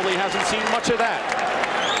 who probably hasn't seen much of that.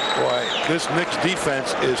 Boy, this Knicks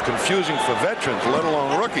defense is confusing for veterans, let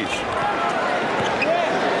alone rookies.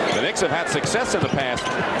 The Knicks have had success in the past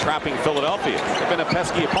trapping Philadelphia. They've been a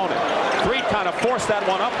pesky opponent. Threet kind of forced that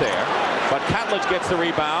one up there, but Catlett gets the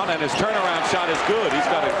rebound, and his turnaround shot is good. He's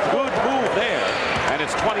got a good move there, and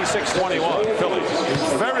it's 26-21 Phillies.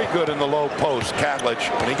 He's very good in the low post, Catlett.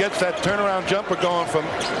 When he gets that turnaround jumper going from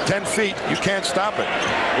 10 feet, you can't stop it.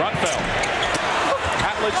 Grunfeld.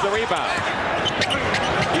 Catlett's the rebound.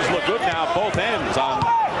 He's looked good now both ends on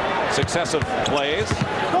successive plays.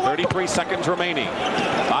 33 seconds remaining.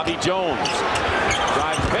 Bobby Jones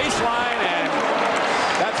drives baseline, and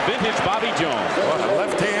that's vintage Bobby Jones. Well,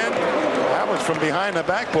 left hand, that was from behind the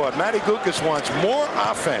backboard. Matty Gukas wants more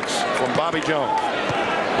offense from Bobby Jones.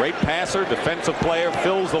 Great passer, defensive player,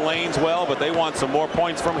 fills the lanes well, but they want some more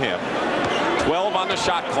points from him. 12 on the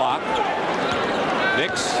shot clock.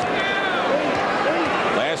 Knicks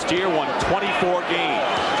last year won 24 games.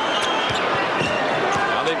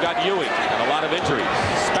 Now they've got Ewing and a lot of injuries.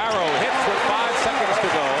 Sparrow hits with 5 seconds to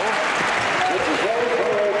go.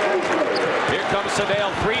 Here comes Sedale,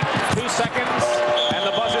 2 seconds, and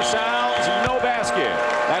the buzzer sounds, no basket.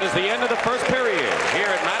 That is the end of the first period here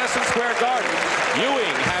at Madison Square Garden.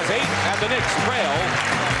 Ewing has 8, and the Knicks trail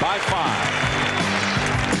by 5.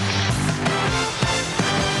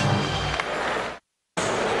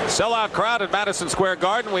 Sellout crowd at Madison Square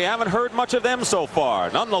Garden. We haven't heard much of them so far.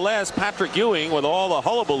 Nonetheless, Patrick Ewing, with all the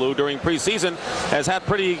hullabaloo during preseason, has had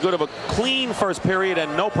pretty good of a clean first period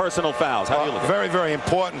and no personal fouls. How do you look at that? Very, very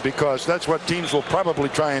important, because that's what teams will probably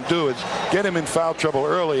try and do, is get him in foul trouble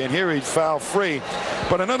early, and here he's foul free.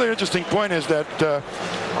 But another interesting point is that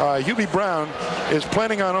Hubie Brown is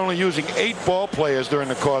planning on only using 8 ball players during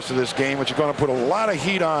the course of this game, which is going to put a lot of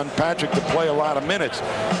heat on Patrick to play a lot of minutes.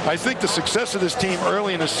 I think the success of this team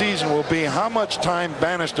early in the season will be how much time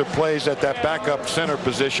Bannister plays at that backup center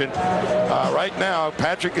position. Right now,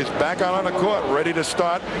 Patrick is back out on the court, ready to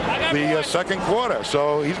start the second quarter.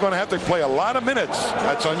 So he's going to have to play a lot of minutes.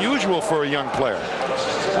 That's unusual for a young player.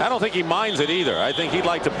 I don't think he minds it either. I think he'd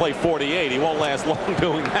like to play 48. He won't last long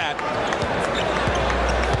doing that.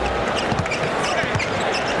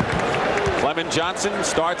 Clement Johnson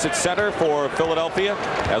starts at center for Philadelphia.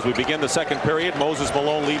 As we begin the second period, Moses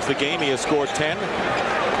Malone leads the game. He has scored 10.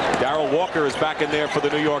 Darrell Walker is back in there for the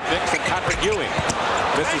New York Knicks, and Patrick Ewing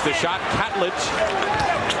misses the shot. Catledge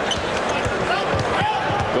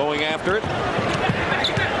going after it.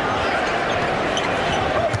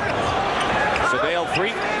 Sedale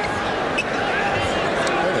 3.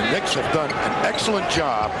 The Knicks have done an excellent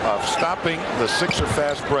job of stopping the Sixer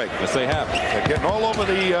fast break. Yes, they have. They're getting all over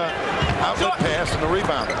the outlet pass and the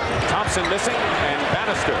rebounder. Thompson missing, and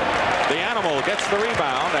Bannister, the animal, gets the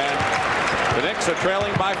rebound, and the Knicks are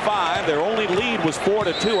trailing by 5. Their only lead was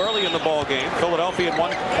 4-2 early in the ball game. Philadelphia at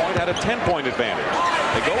one point had a 10-point advantage.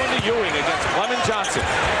 They go into Ewing against Clement Johnson.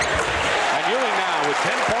 And Ewing now with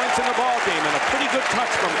 10 points in the ball game and a pretty good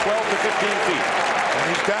touch from 12 to 15 feet. And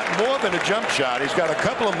he's got more than a jump shot. He's got a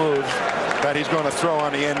couple of moves that he's going to throw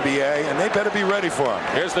on the NBA, and they better be ready for him.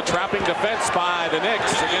 Here's the trapping defense by the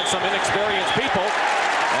Knicks against some inexperienced people.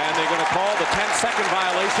 And they're going to call the 10-second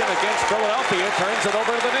violation against Philadelphia. Turns it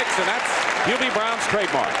over to the Knicks, and that's Hubie Brown's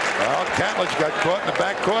trademark. Well, Catledge got caught in the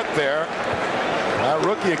backcourt there.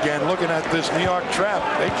 Rookie again looking at this New York trap.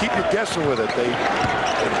 They keep you guessing with it.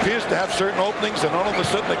 It appears to have certain openings, and all of a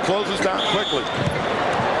sudden it closes down quickly.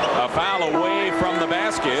 A foul away from the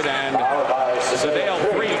basket, and Sedale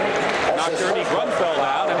 3 knocked Ernie Grunfeld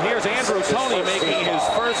out. And here's Andrew Toney making his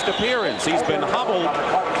first appearance. He's been hobbled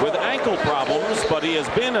with ankle problems, but he has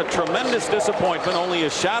been a tremendous disappointment. Only a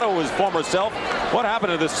shadow of his former self. What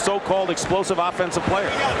happened to this so-called explosive offensive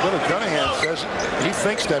player? Little Cunningham says he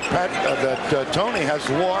thinks that Toney has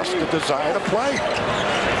lost the desire to play.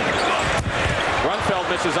 Grunfeld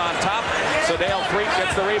misses on top. Sedale Freak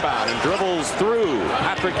gets the rebound and dribbles through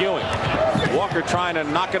Patrick Ewing. Walker trying to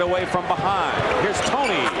knock it away from behind. Here's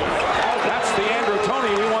Toney. That's the Andrew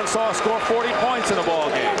Toney we once saw score 40 points in a ball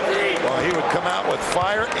game. Well, he would come out with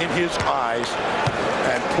fire in his eyes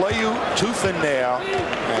and play you tooth and nail,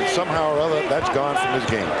 and somehow or other that's gone from his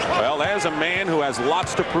game. Well, there's a man who has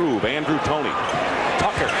lots to prove, Andrew Toney.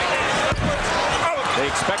 Tucker. They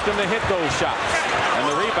expect him to hit those shots. And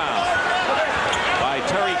the rebound by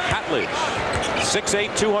Terry Catledge.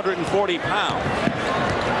 6'8", 240 pounds.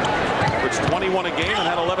 Averaged 21 a game and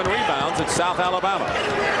had 11 rebounds at South Alabama.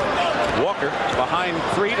 Walker behind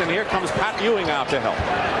Freed, and here comes Pat Ewing out to help.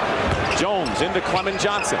 Jones into Clement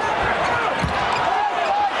Johnson.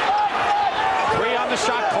 3 on the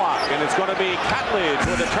shot clock, and it's going to be Catledge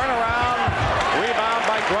with a turnaround. Rebound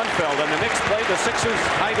by Grunfeld, and the Knicks played the Sixers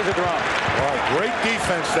tight as a drum. Well, great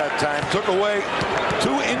defense that time. Took away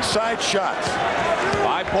 2 inside shots.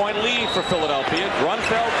 5-point lead for Philadelphia.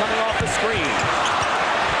 Grunfeld coming off the screen.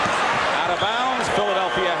 Out of bounds.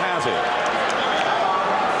 Philadelphia has it.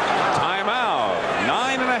 Timeout.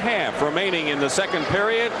 9.5 remaining in the second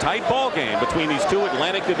period. Tight ball game between these two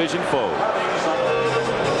Atlantic Division foes.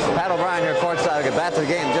 Pat O'Brien here courtside. We'll get back to the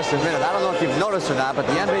game in just a minute. I don't know if you've noticed or not, but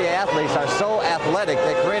the NBA athletes are so athletic,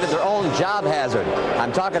 they created their own job hazard.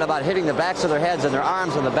 I'm talking about hitting the backs of their heads and their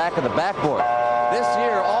arms on the back of the backboard. This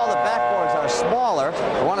year, all the backboards are smaller.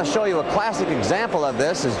 I want to show you a classic example of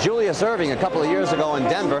this. Is Julius Erving a couple of years ago in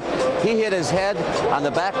Denver. He hit his head on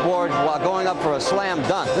the backboard while going up for a slam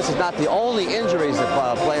dunk. This is not the only injuries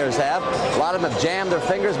that players have. A lot of them have jammed their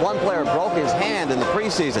fingers. One player broke his hand in the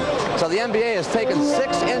preseason. So the NBA has taken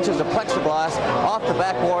 6 inches of plexiglass off the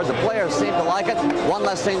backboard. The players seem to like it. One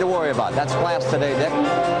less thing to worry about. That's class today, Dick.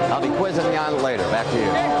 I'll be quizzing you on it later. Back to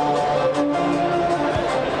you.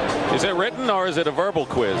 Is it written or is it a verbal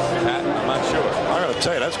quiz, Pat? I'm not sure. I'm going to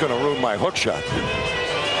tell you, that's going to ruin my hook shot.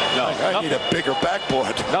 No, I need a bigger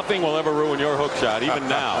backboard. Nothing will ever ruin your hook shot, even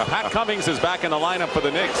now. Pat Cummings is back in the lineup for the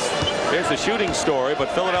Knicks. Here's the shooting story,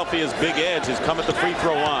 but Philadelphia's big edge has come at the free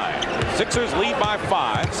throw line. Sixers lead by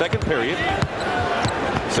 5, second period.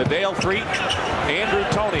 Sedale 3. Andrew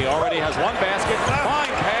Toney already has 1 basket.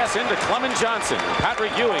 Fine pass into Clement Johnson.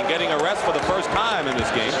 Patrick Ewing getting a rest for the first time in this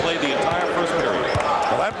game. Played the entire first period.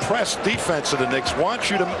 Well, that press defense of the Knicks wants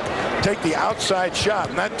you to take the outside shot.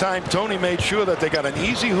 And that time, Toney made sure that they got an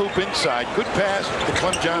easy hoop inside. Good pass to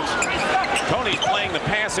Clement Johnson. Toney's playing the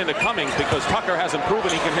pass into Cummings because Tucker hasn't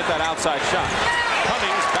proven he can hit that outside shot.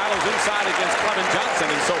 Cummings battles inside against Clement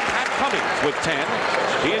Johnson, and so Pat Cummings with 10.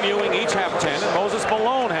 He and Ewing each have 10, and Moses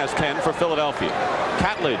Malone has 10 for Philadelphia.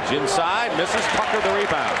 Catledge inside, misses Tucker the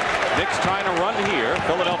rebound. Knicks trying to run here.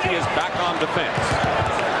 Philadelphia is back on defense.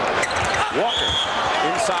 Walker,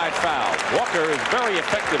 inside foul. Walker is very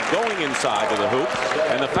effective going inside to the hoop,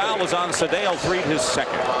 and the foul is on Sedale, his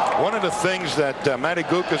second. One of the things that Matty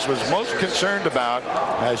Gukas was most concerned about,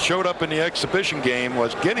 as showed up in the exhibition game,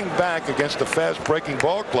 was getting back against the fast-breaking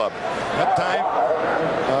ball club. That time,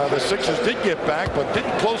 the Sixers did get back, but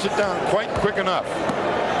didn't close it down quite quick enough.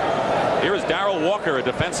 Here is Darrell Walker, a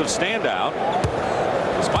defensive standout.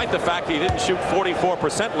 Despite the fact he didn't shoot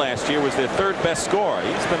 44% last year, was their 3rd best scorer.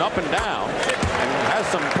 He's been up and down and has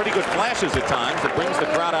some pretty good flashes at times that brings the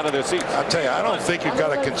crowd out of their seats. I'll tell you, I don't think you've got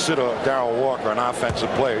to consider Darrell Walker an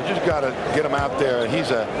offensive player. You just got to get him out there.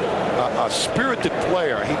 He's a spirited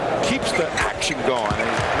player. He keeps the action going. And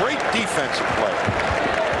he's a great defensive player.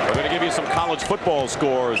 We're going to give you some college football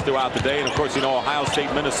scores throughout the day. And, of course, you know Ohio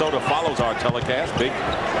State, Minnesota follows our telecast. Big,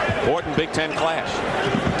 important Big Ten clash.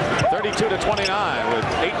 32-29 with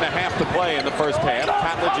 8.5 to play in the first half.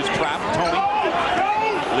 Catledge is trapped. Toney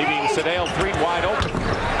leaving Sedale 3 wide open.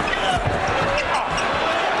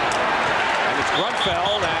 And it's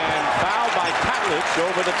Grunfeld and fouled by Catledge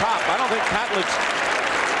over the top. I don't think Catledge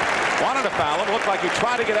wanted to foul him. Looked like he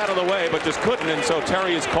tried to get out of the way, but just couldn't, and so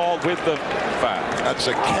Terry is called with the foul. That's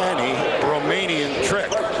a canny Romanian trick.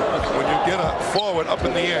 When you get a forward up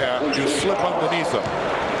in the air, you slip underneath him.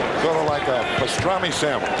 Sort of like a pastrami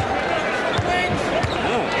sandwich.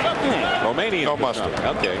 Romanian. No mustard.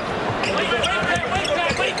 Okay.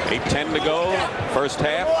 8:10 to go. First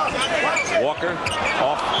half. Walker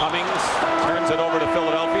off Cummings. Turns it over to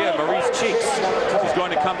Philadelphia. Maurice Cheeks is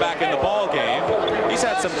going to come back in the ball game. He's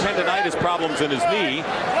had some tendonitis problems in his knee.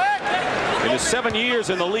 In his 7 years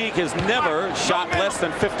in the league, has never shot less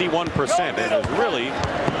than 51%, and is really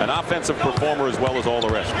an offensive performer as well as all the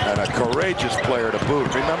rest. And a courageous player to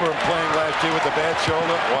boot. Remember him playing last year with the bad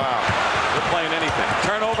shoulder? Wow. They're playing anything.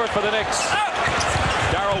 Turnover for the Knicks.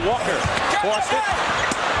 Darrell Walker forced it.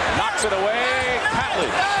 Knocks it away.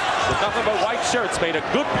 Catledge, with nothing but white shirts, made a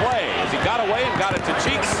good play as he got away and got it to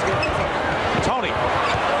Cheeks. Toney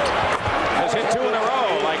has hit 2 in a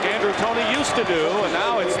row like Andrew Toney used to do, and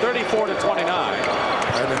now it's 34-29.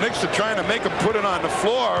 And the Knicks are trying to make him put it on the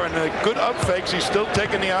floor, and the good up fakes, he's still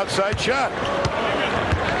taking the outside shot.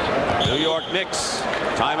 New York Knicks,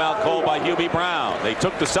 timeout called by Hubie Brown. They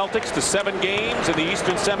took the Celtics to 7 games in the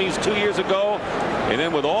Eastern semis 2 years ago, and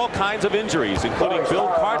then with all kinds of injuries, including Bill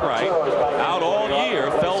Cartwright, out all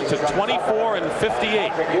year, fell to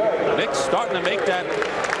 24-58. The Knicks starting to make that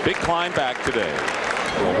big climb back today.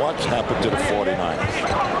 Well, what's happened to the 49ers?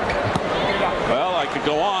 Well, I could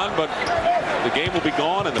go on, but the game will be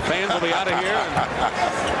gone and the fans will be out of here.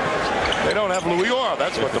 They don't have Louis Orr.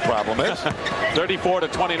 That's what the problem is.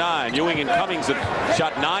 34-29. Ewing and Cummings have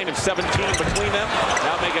shot 9 of 17 between them.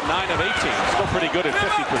 Now make it 9 of 18. Still pretty good at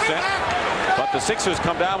 50%. But the Sixers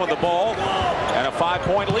come down with the ball and a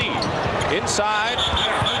 5-point lead. Inside.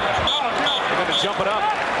 They're going to jump it up.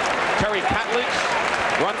 Terry Catledge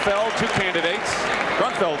Grunfeld, two candidates.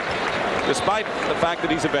 Grunfeld, despite the fact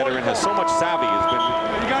that he's a veteran, has so much savvy, has been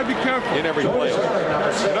in every play.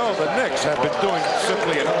 You know, the Knicks have been doing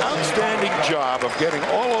simply an outstanding job of getting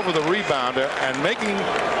all over the rebounder and making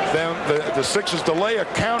them, the Sixers, delay a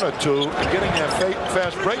count or two and getting their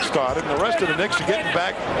fast break started, and the rest of the Knicks are getting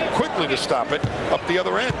back quickly to stop it up the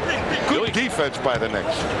other end. Good defense by the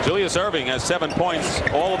Knicks. Julius Erving has 7 points,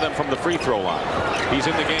 all of them from the free throw line. He's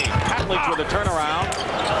in the game. Catledge with a turnaround.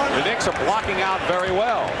 The Knicks are blocking out very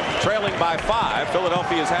well. Trailing by 5,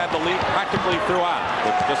 Philadelphia has had the lead practically throughout,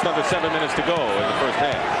 with just under 7 minutes to go in the first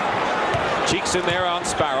half. Cheeks in there on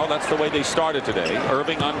Sparrow. That's the way they started today.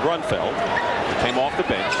 Erving on Grunfeld. Came off the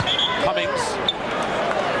bench. Cummings.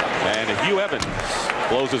 And Hugh Evans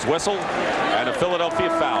blows his whistle. And a Philadelphia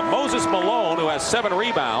foul. Moses Malone, who has 7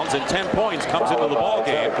 rebounds and 10 points, comes into the ball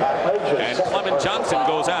game. And Clement Johnson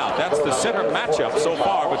goes out. That's the center matchup so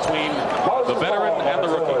far between the veteran and the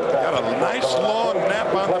rookie. Got a nice long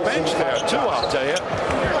nap on the bench there, too, I'll tell you.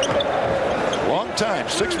 Long time,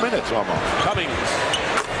 6 minutes almost. Cummings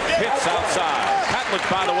hits outside.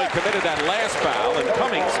 Catledge, by the way, committed that last foul, and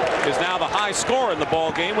Cummings is now the high scorer in the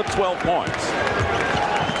ball game with 12 points.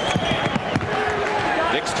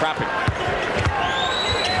 Knicks trapping.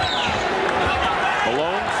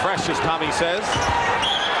 Malone, fresh as Tommy says.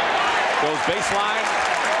 Goes baseline.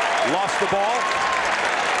 Lost the ball.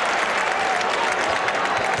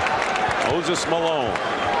 Moses Malone.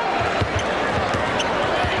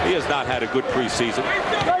 He has not had a good preseason,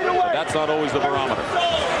 but that's not always the barometer.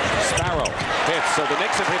 Sparrow hits. So the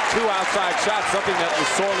Knicks have hit 2 outside shots, something that was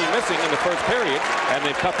sorely missing in the first period, and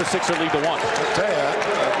they've cut the Sixer lead to 1. I'll tell you,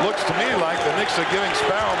 it looks to me like the Knicks are giving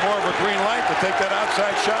Sparrow more of a green light to take that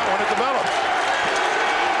outside shot when it develops.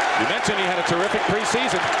 You mentioned he had a terrific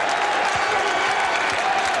preseason.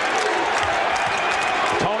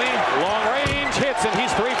 Tony, long range hits, and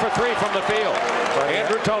he's 3 for 3 from the field.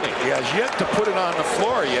 Andrew Tony. He has yet to put it on the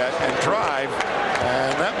floor yet and drive,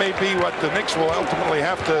 and that may be what the Knicks will ultimately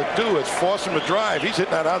have to do, is force him to drive. He's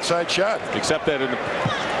hitting that outside shot. Except that in the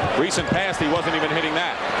recent past, he wasn't even hitting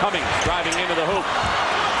that. Cummings driving into the hoop.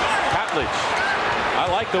 Catledge. I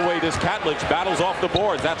like the way this Catledge battles off the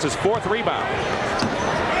boards. That's his 4th rebound.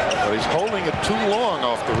 Well, he's holding it too long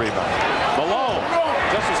off the rebound. Malone,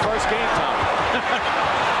 just his first game time.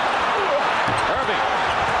 Erving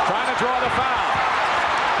trying to draw the foul.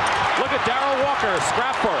 Look at Darrell Walker,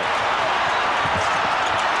 scrap for it.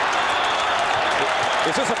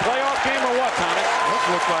 Is this a playoff game or what, Tommy? This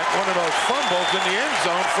looks like one of those fumbles in the end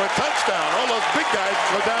zone for a touchdown. All those big guys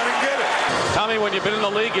go down and get it. Tommy, when you've been in the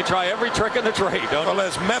league, you try every trick in the trade, don't you? Well,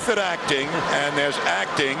 there's method acting and there's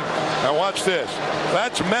acting. Now watch this.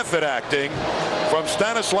 That's method acting from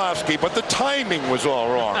Stanislavski, but the timing was all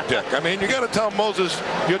wrong, Dick. I mean, you got to tell Moses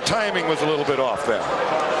your timing was a little bit off there.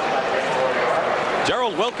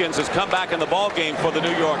 Gerald Wilkins has come back in the ball game for the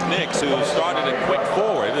New York Knicks, who started a quick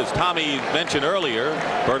forward. As Tommy mentioned earlier,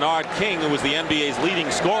 Bernard King, who was the NBA's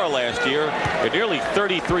leading scorer last year, at nearly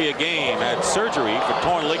 33 a game, had surgery for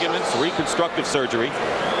torn ligaments, reconstructive surgery,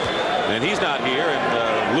 and he's not here.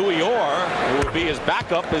 And Louis Orr, who would be his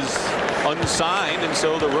backup, is unsigned, and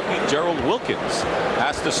so the rookie Gerald Wilkins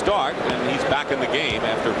has to start, and he's back in the game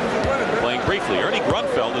after playing briefly. Ernie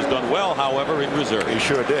Grunfeld has done well, however, in reserve. He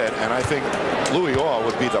sure did, and I think Louis Orr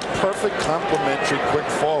would be the perfect complementary quick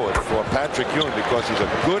forward for Patrick Ewing because he's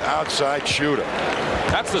a good outside shooter.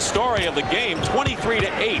 That's the story of the game,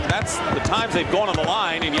 23-8. That's the times they've gone on the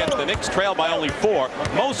line, and yet the Knicks trail by only 4.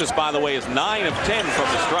 Moses, by the way, is 9 of 10 from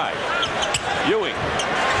the strike. Ewing,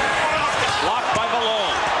 blocked by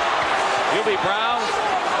Malone. Hubie Brown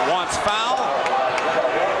wants foul,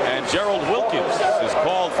 and Gerald Wilkins is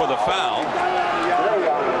called for the foul.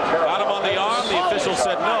 Got him on the arm. The official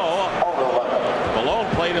said no. Malone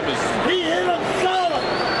played him as... He hit him solid.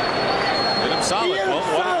 Hit him solid.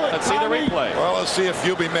 Well, let's see the replay. Well, let's see if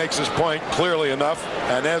Hubie makes his point clearly enough.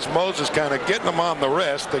 And as Moses kind of getting him on the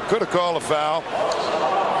wrist, they could have called a foul.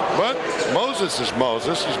 But Moses is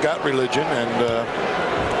Moses. He's got religion,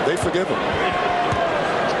 and they forgive him.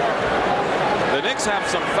 The Knicks have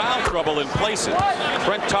some foul trouble in places.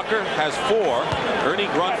 Trent Tucker has 4. Ernie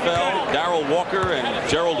Grunfeld, Darrell Walker, and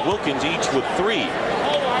Gerald Wilkins each with 3.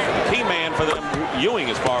 The key man for them, Ewing,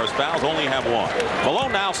 as far as fouls, only have 1.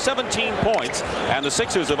 Malone now 17 points, and the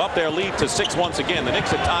Sixers have upped their lead to 6 once again. The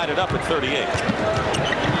Knicks have tied it up at 38.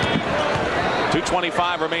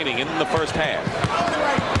 2:25 remaining in the first half.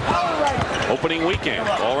 Opening weekend,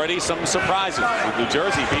 already some surprises with New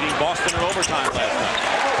Jersey beating Boston in overtime last night.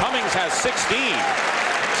 Cummings has 16.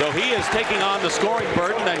 So he is taking on the scoring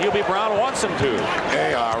burden that Hubie Brown wants him to.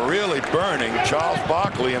 They are really burning Charles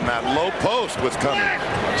Barkley in that low post with Cummings.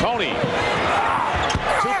 Tony,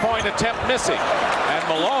 two-point attempt missing. And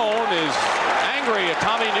Malone is angry at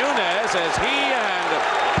Tommy Nunez as he and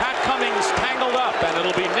Pat Cummings tangled up, and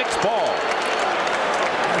it'll be Knicks ball.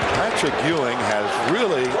 Patrick Ewing has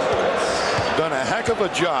really done a heck of a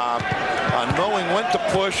job on knowing when to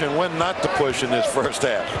push and when not to push in this first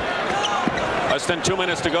half. Less than 2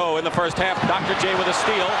 minutes to go in the first half. Dr. J with a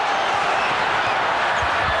steal.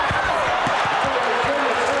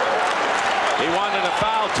 He wanted a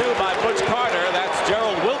foul too by Butch Carter. That's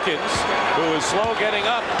Gerald Wilkins, who is slow getting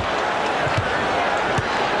up.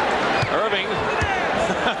 Irving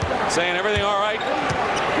saying everything all right.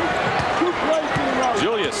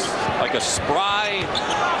 Julius, like a spry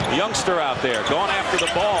youngster out there, going after the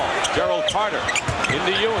ball. Gerald Carter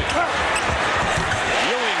into Ewing.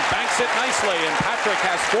 Ewing banks it nicely, and Patrick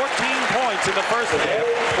has 14 points in the first half.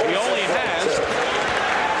 He only has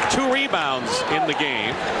 2 rebounds in the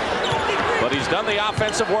game, but he's done the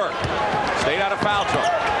offensive work. Stayed out of foul trouble.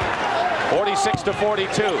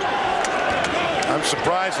 46-42. I'm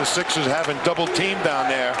surprised the Sixers haven't double teamed down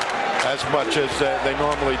there as much as they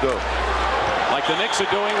normally do. Like the Knicks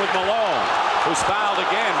are doing with Malone, who's fouled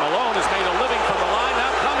again. Malone has made a living from the line.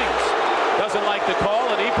 Now Cummings doesn't like the call,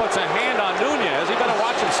 and he puts a hand on Nunez. He better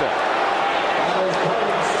watch himself.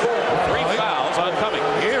 3 fouls on Cummings.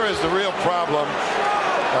 Here is the real problem.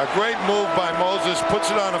 A great move by Moses, puts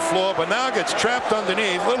it on the floor, but now gets trapped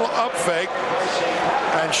underneath. Little up fake,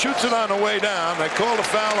 and shoots it on the way down. They called a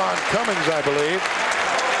foul on Cummings, I believe.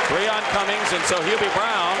 3 on Cummings, and so Hubie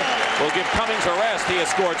Brown will give Cummings a rest. He has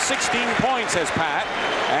scored 16 points, has Pat,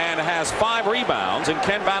 and has 5 rebounds, and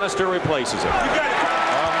Ken Bannister replaces him.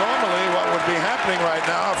 Normally, what would be happening right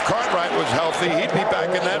now, if Cartwright was healthy, he'd be back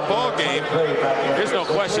in that ball game. There's no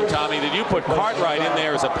question, Tommy, that you put Cartwright in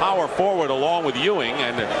there as a power forward along with Ewing,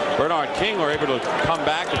 and Bernard King were able to come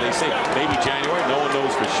back, and they say maybe January, no one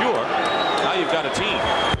knows for sure. Now you've got a team.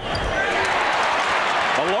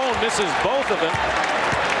 Malone misses both of them.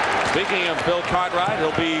 Speaking of Bill Cartwright,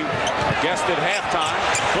 he'll be a guest at halftime.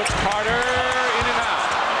 Puts Carter in and out.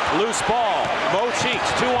 Loose ball. Mo Cheeks,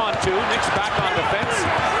 2-on-2. Knicks back on defense.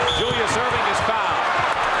 Julius Irving is fouled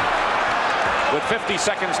with 50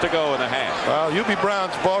 seconds to go in the half. Well, Hubie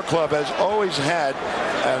Brown's ball club has always had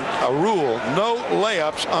a rule, no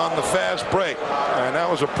layups on the fast break. And that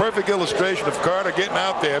was a perfect illustration of Carter getting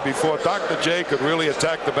out there before Dr. J could really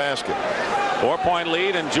attack the basket. 4-point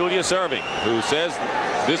lead, and Julius Irving, who says,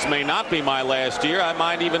 this may not be my last year. I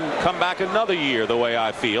might even come back another year the way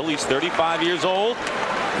I feel. He's 35 years old.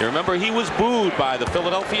 You remember he was booed by the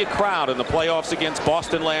Philadelphia crowd in the playoffs against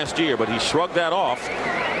Boston last year, but he shrugged that off,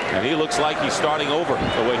 and he looks like he's starting over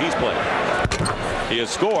the way he's playing. He has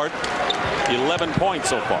scored 11 points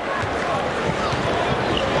so far.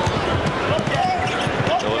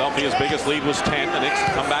 Philadelphia's biggest lead was 10. The Knicks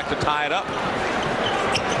come back to tie it up.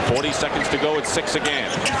 40 seconds to go. It's 6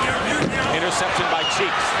 again. Interception by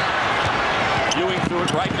Cheeks. Ewing threw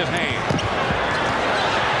it right in his hand.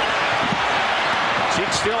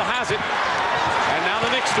 Cheeks still has it. And now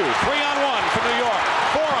the Knicks do. 3-on-1 for New York.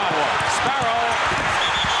 4-on-1. Sparrow.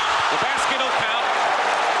 The basket will count.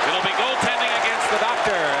 It'll be goaltending against the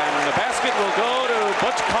Doctor. And the basket will go to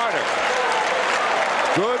Butch Carter.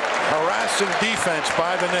 Good harassing defense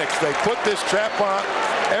by the Knicks. They put this trap on.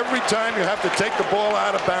 Every time you have to take the ball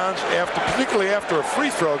out of bounds, particularly after a free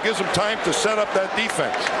throw, it gives them time to set up that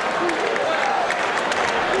defense.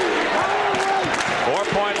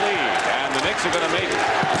 4-point lead, and the Knicks are going to make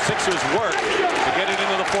the Sixers work to get it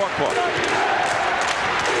into the forecourt.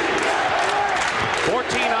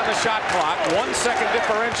 14 on the shot clock, 1 second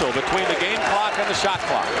differential between the game clock and the shot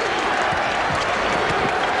clock.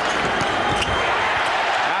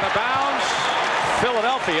 Out of bounds,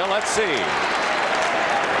 Philadelphia, let's see.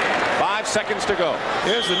 5 seconds to go.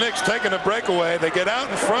 Here's the Knicks taking a breakaway. They get out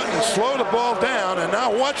in front and slow the ball down, and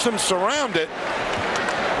now watch them surround it.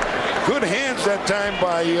 Good hands that time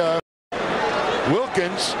by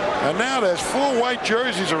Wilkins, and now there's 4 white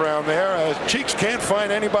jerseys around there. Cheeks can't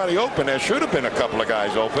find anybody open. There should have been a couple of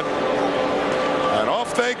guys open, and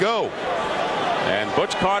off they go. And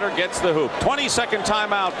Butch Carter gets the hoop. 20-second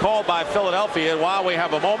timeout called by Philadelphia. And while we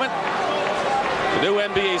have a moment, the new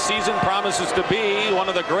NBA season promises to be one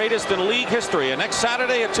of the greatest in league history. And next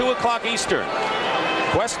Saturday at 2 o'clock Eastern,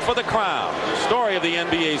 Quest for the Crown, story of the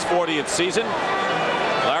NBA's 40th season.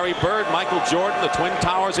 Larry Bird, Michael Jordan, the Twin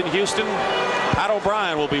Towers in Houston. Pat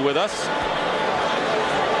O'Brien will be with us,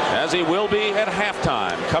 as he will be at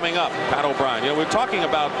halftime coming up. Pat O'Brien. You know, we're talking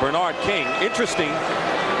about Bernard King. Interesting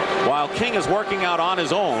While King is working out on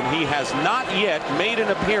his own, he has not yet made an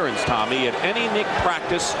appearance, Tommy, at any Knick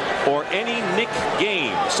practice or any Knick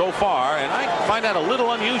game so far, and I find that a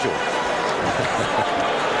little unusual.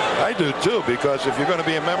 I do too, because if you're going to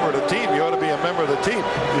be a member of the team, you ought to be a member of the team.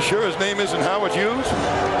 You sure his name isn't Howard Hughes?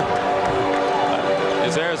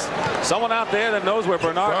 Is there someone out there that knows where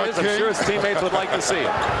Bernard is? I'm sure his teammates would like to see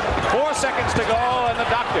it. 4 seconds to go, and the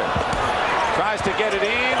doctor tries to get it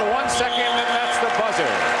in. 1 second, and that's the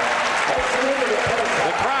buzzer.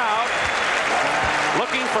 The crowd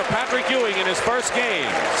looking for Patrick Ewing in his first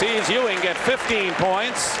game. Sees Ewing get 15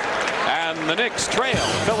 points. And the Knicks trail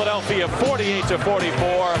Philadelphia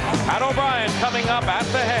 48-44. Pat O'Brien coming up at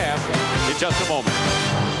the half in just a moment.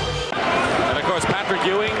 And of course, Patrick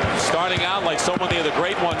Ewing starting out like so many of the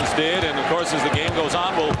great ones did. And of course, as the game goes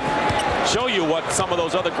on, we'll show you what some of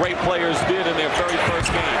those other great players did in their very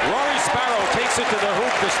first game. Rory Sparrow takes it to the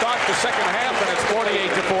hoop to start the second half, and it's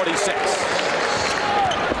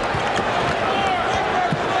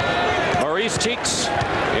 48-46. Maurice Cheeks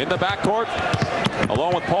in the backcourt,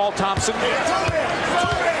 along with Paul Thompson.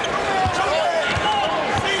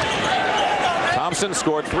 Thompson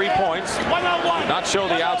scored 3 points. Did not show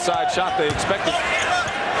the outside shot they expected.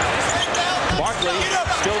 Barkley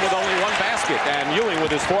still with only 1 basket, and Ewing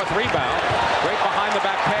with his 4th rebound. Great behind the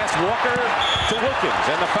back pass, Walker to Wilkins,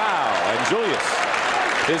 and the foul. And Julius,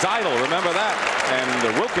 his idol, remember that.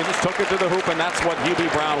 And Wilkins took it to the hoop, and that's what Hubie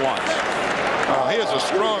Brown wants. Here's a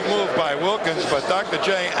strong move by Wilkins, but Dr.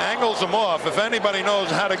 J angles him off. If anybody knows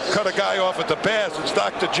how to cut a guy off at the pass, it's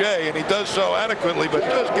Dr. J, and he does so adequately, but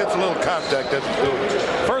just gets a little contact as he's doing it.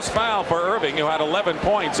 First foul for Irving, who had 11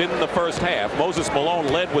 points in the first half. Moses Malone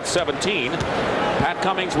led with 17. Pat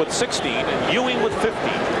Cummings with 16, and Ewing with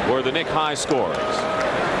 15 were the Knick high scorers.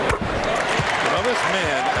 This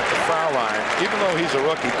man at the foul line, even though he's a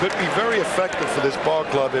rookie, could be very effective for this ball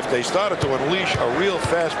club if they started to unleash a real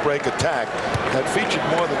fast break attack that featured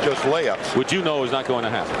more than just layups. Which you know is not going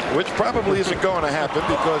to happen. Which probably isn't going to happen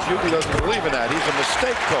because Hubie doesn't believe in that. He's a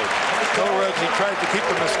mistake coach. In other words, he tries to keep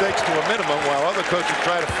the mistakes to a minimum while other coaches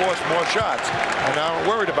try to force more shots. And aren't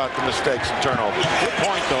worried about the mistakes and turnovers. Good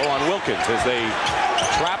point, though, on Wilkins as they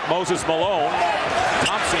trap Moses Malone.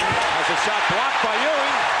 Thompson has a shot blocked by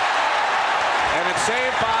Ewing. And it's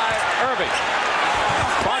saved by Irving.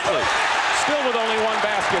 Barkley still with only 1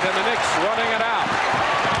 basket, and the Knicks running it out.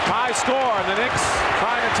 High score, and the Knicks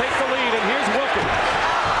trying to take the lead, and here's Wilkins.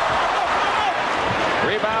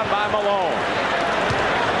 Rebound by Malone.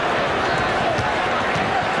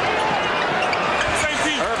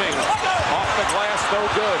 Irving off the glass, no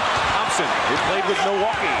good. Thompson, who played with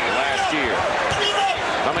Milwaukee last year,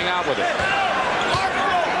 coming out with it.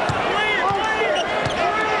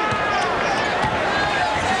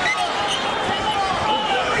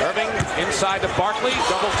 Inside to Barkley,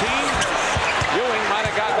 double team. Ewing might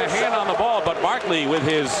have gotten a hand on the ball, but Barkley with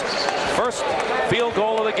his first field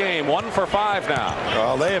goal of the game, 1 for 5 now.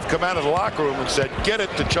 Well, they have come out of the locker room and said, get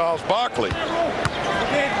it to Charles Barkley.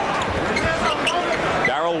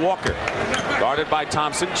 Darrell Walker, guarded by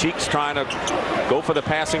Thompson. Cheeks trying to go for the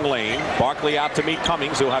passing lane. Barkley out to meet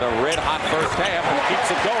Cummings, who had a red-hot first half and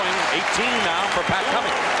keeps it going. 18 now for Pat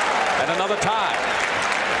Cummings. And another tie.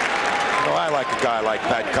 You know, I like a guy like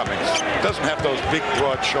Pat Cummings. Doesn't have those big,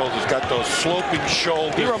 broad shoulders. Got those sloping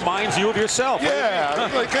shoulders. He reminds you of yourself. Yeah,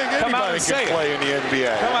 like anybody can play in the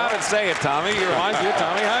NBA. Come out and say it, Tommy. He reminds you of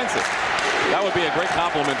Tommy Heinsohn. That would be a great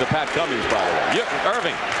compliment to Pat Cummings, by the way.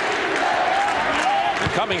 Irving.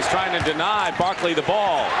 And Cummings trying to deny Barkley the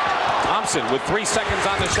ball. Thompson with 3 seconds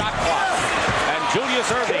on the shot clock. And Julius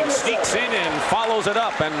Irving sneaks in and follows it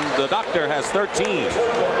up, and the doctor has 13.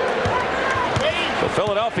 So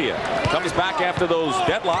Philadelphia comes back after those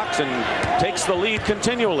deadlocks and takes the lead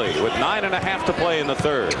continually with 9.5 to play in the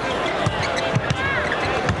third.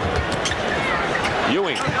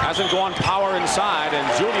 Ewing hasn't gone power inside, and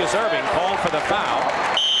Julius Irving called for the foul.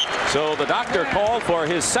 So the doctor called for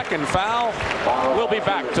his second foul. We'll be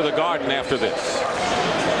back to the Garden after this.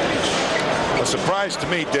 A surprise to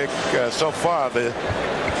me, Dick, so far. The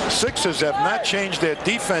Sixers have not changed their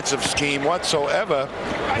defensive scheme whatsoever.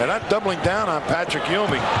 They're not doubling down on Patrick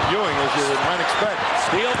Ewing as you might expect.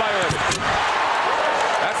 Steal by Irving.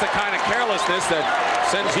 That's the kind of carelessness that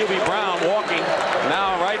sends Hubie Brown walking.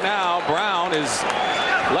 Right now, Brown is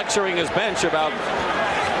lecturing his bench about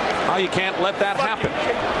how you can't let that happen.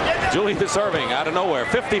 Julius Irving out of nowhere.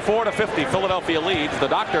 54-50, Philadelphia leads. The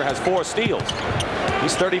doctor has 4 steals.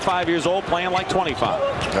 He's 35 years old, playing like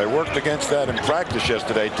 25. They worked against that in practice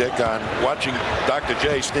yesterday, Dick, on watching Dr.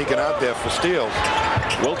 J sneaking out there for steals.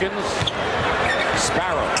 Wilkins,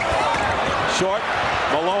 Sparrow, short,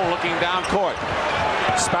 Malone looking down court.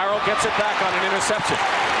 Sparrow gets it back on an interception.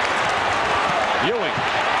 Ewing,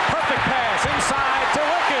 perfect pass inside to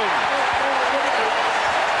Wilkins.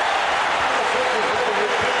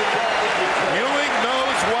 Ewing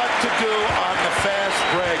knows what to do on the fast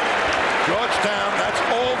break. Georgetown, that's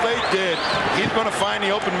all they did. He's going to find the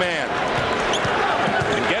open man.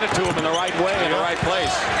 And get it to him in the right way, in the right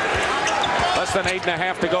place. Less than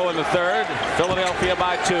 8.5 to go in the third. Philadelphia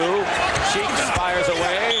by 2. Cheeks fires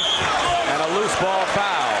away. And a loose ball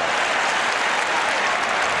foul.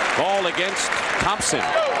 Ball against Thompson.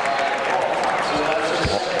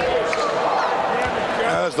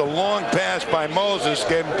 As the long pass by Moses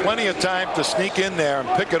gave him plenty of time to sneak in there and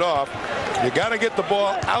pick it off. You got to get the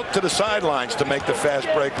ball out to the sidelines to make the fast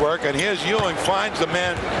break work. And here's Ewing, finds the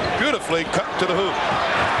man beautifully, cut to the hoop.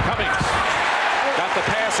 Cummings got the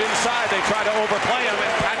pass inside. They try to overplay him,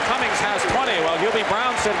 and Pat Cummings has 20. Well, Hubie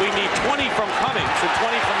Brown said we need 20 from Cummings and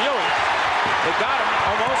 20 from Ewing. They got him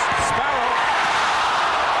almost. Sparrow.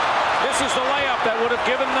 This is the layup that would have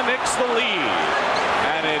given the Knicks the lead.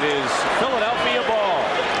 And it is Philadelphia ball.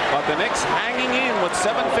 But the Knicks hanging in with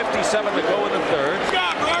 7:57 to go in the third.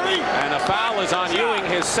 And a foul is on Ewing,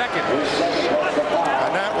 his second.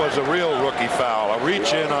 And that was a real rookie foul. A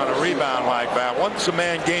reach in on a rebound like that. Once a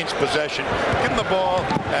man gains possession, give him the ball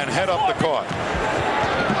and head up the court.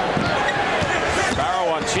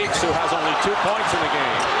 Sparrow on Cheeks, who has only 2 points in the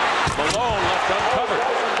game. Malone left uncovered.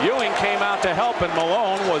 Ewing came out to help, and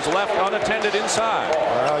Malone was left unattended inside.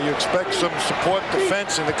 Well, you expect some support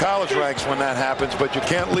defense in the college ranks when that happens, but you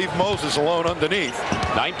can't leave Moses alone underneath.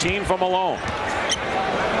 19 for Malone.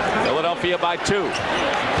 Philadelphia by 2.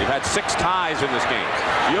 They've had 6 ties in this game.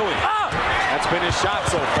 Ewing. That's been his shot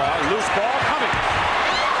so far. Loose ball, Cummings.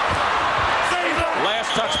 Last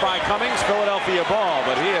touch by Cummings, Philadelphia ball,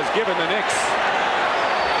 but he has given the Knicks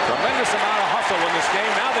tremendous amount of hustle in this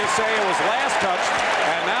game. Now they say it was last touch,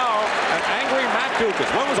 and now an angry Matt Dukas.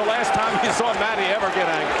 When was the last time you saw Matty ever get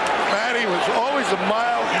angry? Matty was always a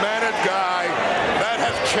mild-mannered guy. That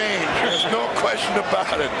has changed. There's no question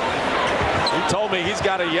about it. He told me he's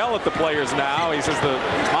got to yell at the players now. He says the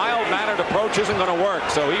mild-mannered approach isn't going to work,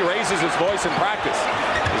 so he raises his voice in practice,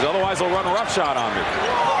 because otherwise he'll run a roughshod on me.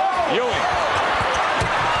 Ewing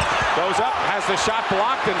goes up, has the shot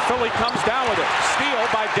blocked, and Philly comes down with it. Steal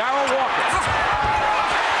by Darrell Walker.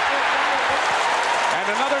 And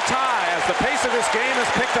another tie as the pace of this game is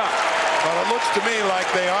picked up. Well, it looks to me like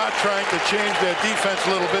they are trying to change their defense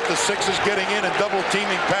a little bit. The Sixers getting in and double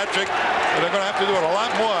teaming Patrick, but they're going to have to do it a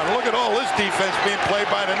lot more. And look at all this defense being played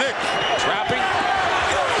by the Knicks. Trapping.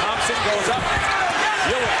 Thompson goes up.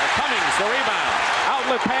 Ewing, Cummings, the rebound.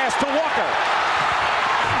 Outlet pass to Walker.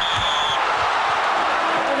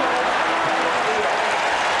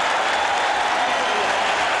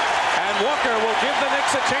 And Walker will give the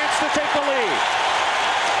Knicks a chance to take the lead.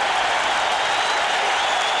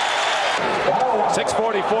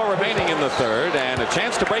 6:44 remaining in the third, and a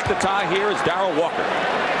chance to break the tie here is Darrell Walker.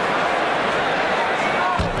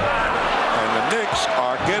 And the Knicks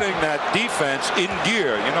are getting that defense in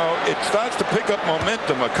gear. You know, it starts to pick up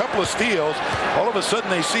momentum. A couple of steals, all of a sudden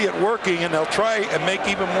they see it working, and they'll try and make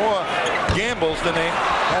even more gambles than they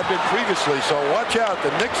have been previously. So watch out.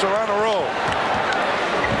 The Knicks are on a roll.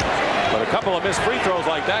 But a couple of missed free throws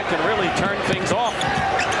like that can really turn things off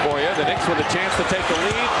for you. The Knicks with a chance to take the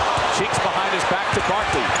lead. Cheeks behind his back to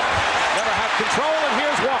Barkley. Never had control, and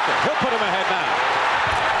here's Walker. He'll put him ahead now.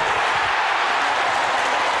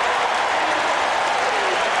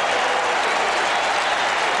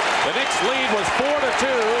 The Knicks lead was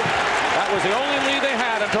 4-2. That was the only lead they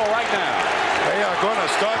had until right now. They are going to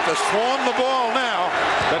start to swarm the ball now.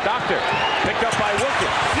 The Doctor picked up by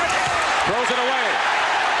Wilkins. Throws it away.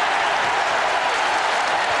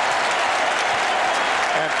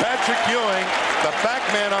 And Patrick Ewing, the back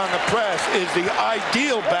man on the press, is the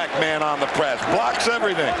ideal back man on the press. Blocks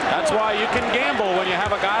everything. That's why you can gamble when you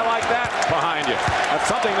have a guy like that behind you. That's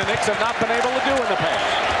something the Knicks have not been able to do in the past.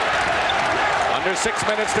 Under 6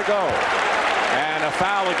 minutes to go. And a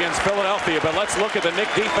foul against Philadelphia, but let's look at the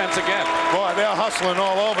Knick defense again. Boy, they're hustling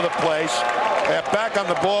all over the place. They're back on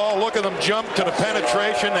the ball. Look at them jump to the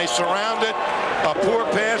penetration. They surround it. A poor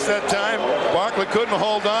pass that time. Barkley couldn't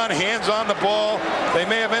hold on. Hands on the ball. They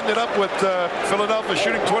may have ended up with Philadelphia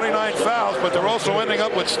shooting 29 fouls, but they're also ending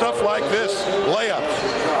up with stuff like this.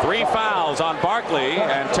 Layups. 3 fouls on Barkley,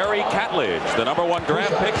 and Terry Catledge, the #1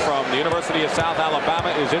 draft pick from the University of South Alabama,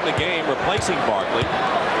 is in the game replacing Barkley.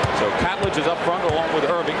 So Catledge is up front along with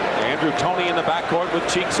Irving. Andrew Toney in the backcourt with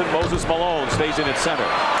Cheeks, and Moses Malone stays in at center.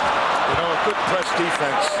 You know, a good press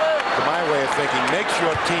defense, to my way of thinking, makes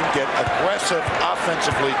your team get aggressive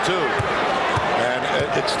offensively too. And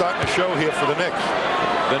it's starting to show here for the Knicks.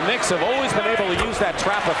 The Knicks have always been able to use that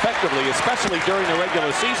trap effectively, especially during the regular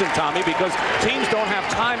season, Tommy, because teams don't have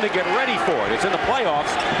time to get ready for it. It's in the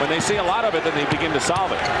playoffs when they see a lot of it that they begin to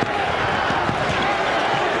solve it.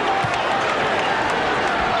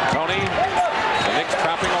 Tony, the Knicks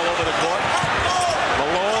trapping all over the court.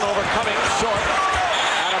 Malone overcoming, short,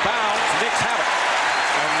 out of bounds. Knicks have it.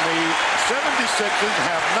 And the 76ers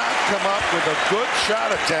have not come up with a good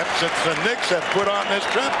shot attempt since the Knicks have put on this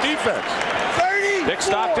trap defense. Dick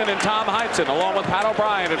Stockton and Tom Heinsohn, along with Pat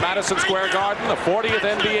O'Brien at Madison Square Garden, the 40th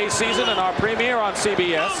NBA season and our premiere on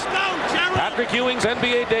CBS. Patrick Ewing's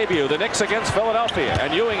NBA debut, the Knicks against Philadelphia.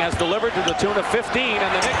 And Ewing has delivered to the tune of 15,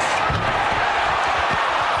 and the Knicks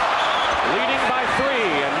leading by 3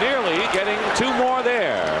 and nearly getting 2 more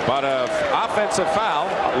there. But an offensive foul,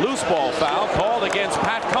 a loose ball foul, called against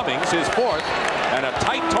Pat Cummings, his 4th, and a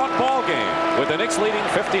tight, taut ball game with the Knicks leading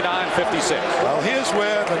 59-56. Well, here's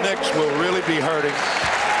where the Knicks will really be hurting.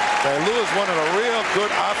 They lose one of the real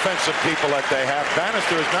good offensive people that they have.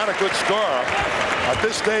 Bannister is not a good scorer. At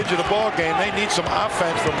this stage of the ball game, they need some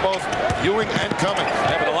offense from both Ewing and Cummings.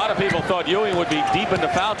 Yeah, but a lot of people thought Ewing would be deep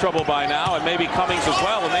into foul trouble by now, and maybe Cummings as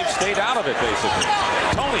well, and they've stayed out of it, basically.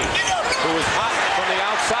 Tony, who was hot from the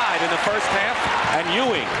outside in the first half, and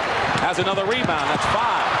Ewing has another rebound. That's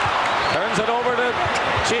 5. Turns it over to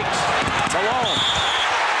Cheeks. Malone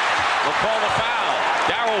will call the foul.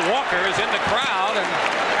 Darrell Walker is in the crowd, and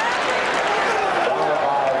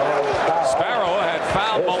Sparrow had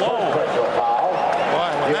fouled Malone.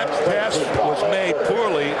 Boy, when that pass was made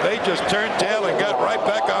poorly, they just turned tail and got right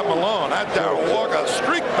back on Malone. That Darrell Walker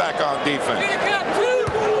streaked back on defense.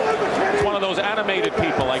 One of those animated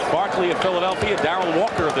people like Barkley of Philadelphia, Darrell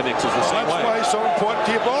Walker of the Knicks is the same way. That's why it's so important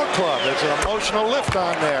to your ball club. There's an emotional lift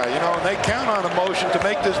on there, you know, and they count on emotion to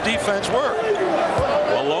make this defense work.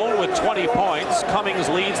 Malone with 20 points. Cummings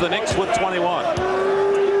leads the Knicks with 21.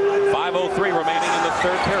 5:03 remaining in the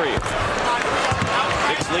 3rd period.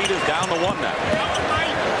 Knicks lead is down to 1 now.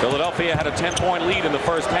 Philadelphia had a 10-point lead in the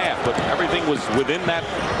first half, but everything was within that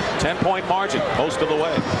 10-point margin most of the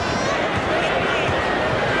way.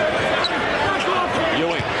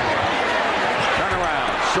 Ewing.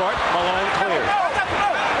 Turnaround. Short. Malone clear.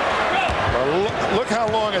 Well, look how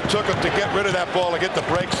long it took him to get rid of that ball to get the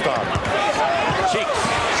break stop. Cheeks.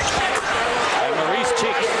 And Maurice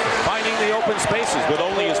Cheeks finding the open spaces with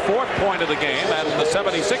only his 4th point of the game, and the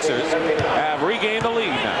 76ers have regained the lead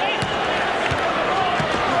now.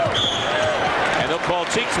 And they'll call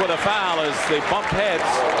Cheeks with a foul as they bump heads.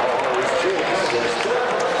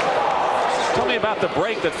 Tell me about the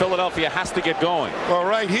break that Philadelphia has to get going. Well,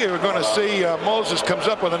 right here, we're going to see Moses comes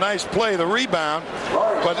up with a nice play, the rebound.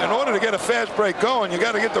 But in order to get a fast break going, you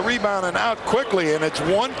got to get the rebound and out quickly. And it's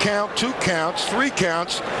 1 count, 2 counts, 3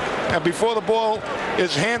 counts. And before the ball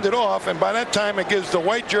is handed off, and by that time it gives the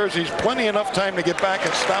white jerseys plenty enough time to get back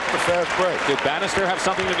and stop the fast break. Did Bannister have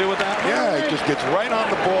something to do with that? Yeah, he just gets right on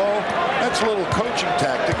the ball. That's a little coaching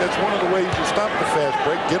tactic. That's one of the ways you stop the fast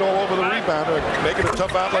break. Get all over the rebounder, make it a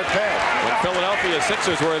tough outlet pass. When Philadelphia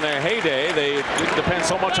Sixers were in their heyday, they didn't depend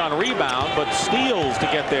so much on rebound, but steals to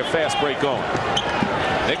get their fast break going.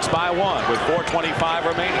 Knicks by 1 with 4:25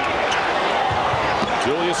 remaining.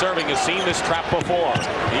 Julius Erving has seen this trap before.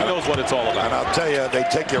 He knows what it's all about. And I'll tell you, they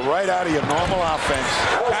take you right out of your normal offense.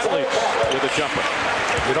 Catley with a jumper.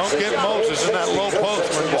 You don't get Moses in that low post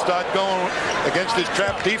when you start going against this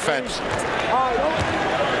trap defense.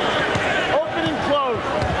 Opening close.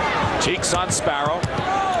 Cheeks on Sparrow.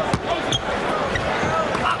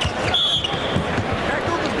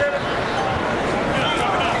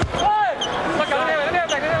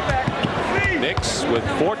 Knicks with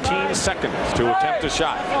 14 seconds to attempt a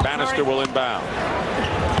shot. Bannister will inbound.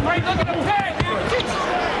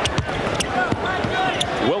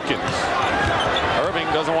 Wilkins. Erving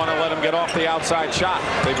doesn't want to let him get off the outside shot.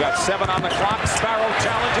 They've got 7 on the clock. Sparrow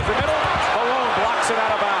challenges the middle. Malone blocks it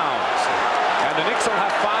out of bounds. And the Knicks will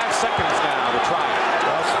have 5 seconds now to try it.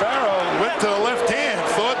 Well, Sparrow went to the left hand,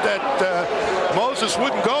 thought that Moses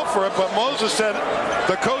wouldn't go for it, but Moses said,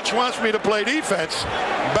 the coach wants me to play defense.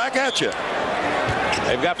 Back at you.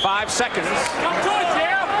 They've got 5 seconds.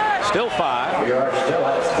 Still 5.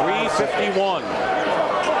 3:51.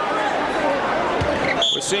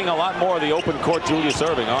 We're seeing a lot more of the open court Julius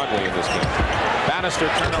Erving, aren't we, in this game? Bannister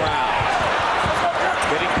turn around.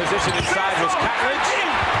 Getting position inside was Catledge.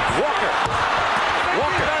 Walker.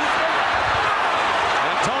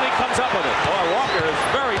 And Tony comes up with it. Boy, Walker is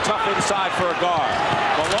very tough inside for a guard.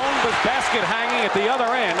 Malone with basket hanging at the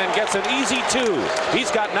other end and gets an easy 2.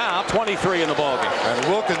 He's got now 23 in the ballgame. And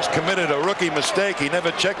Wilkins committed a rookie mistake. He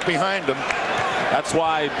never checked behind him. That's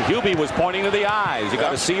why Hubie was pointing to the eyes. You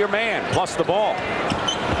got to see your man, plus the ball.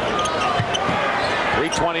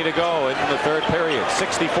 3:20 to go in the third period.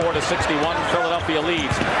 64-61, Philadelphia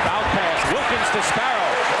leads. Foul pass, Wilkins to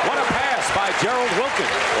Sparrow. What a pass by Gerald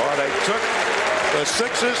Wilkins. Well, they took the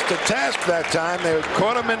Sixers to task that time. They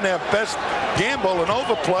caught them in their best gamble and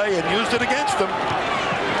overplay and used it against them.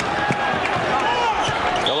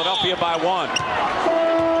 Philadelphia by 1.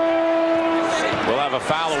 We'll have a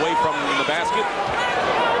foul away from the basket.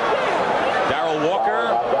 Darrell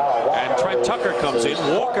Walker and Trent Tucker comes in.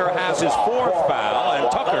 Walker has his 4th foul,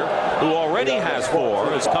 and Tucker, who already has 4,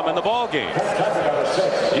 has come in the ball game.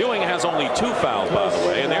 Ewing has only 2 fouls, by the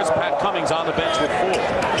way, and there's Pat Cummings on the bench with 4.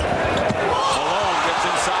 Malone gets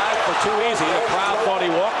inside for too easy. The crowd thought he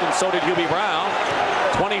walked, and so did Hubie Brown.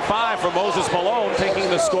 25 for Moses Malone, taking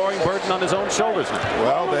the scoring burden on his own shoulders now.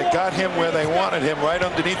 Well, they got him where they wanted him, right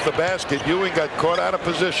underneath the basket. Ewing got caught out of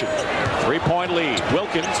position. 3-point lead.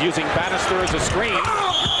 Wilkins using Bannister as a screen.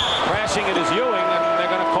 Crashing it is Ewing, and they're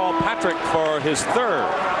going to call Patrick for his 3rd.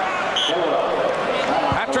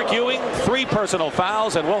 Patrick Ewing, 3 personal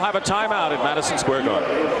fouls, and we'll have a timeout at Madison Square Garden.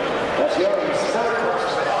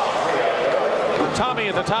 Tommy,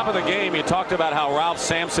 at the top of the game, you talked about how Ralph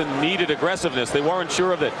Sampson needed aggressiveness. They weren't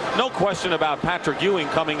sure of it. No question about Patrick Ewing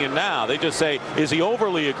coming in now. They just say, is he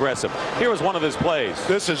overly aggressive? Here was one of his plays.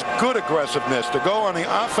 This is good aggressiveness to go on the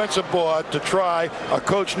offensive board to try. A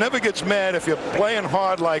coach never gets mad if you're playing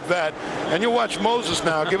hard like that. And you watch Moses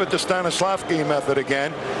now give it the Stanislavski method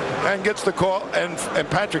again and gets the call. And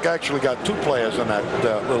Patrick actually got 2 players on that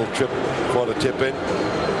little trip for the tip-in.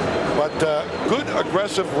 But good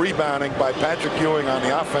aggressive rebounding by Patrick Ewing on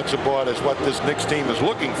the offensive board is what this Knicks team is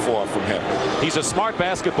looking for from him. He's a smart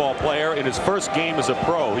basketball player in his first game as a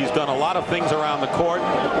pro. He's done a lot of things around the court,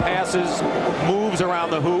 passes, moves around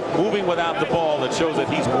the hoop, moving without the ball that shows that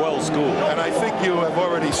he's well schooled. And I think you have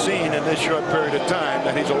already seen in this short period of time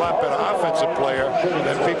that he's a lot better offensive player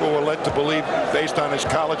than people were led to believe based on his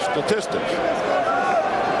college statistics.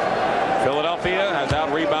 Philadelphia has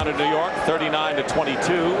out-rebounded New York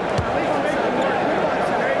 39-22.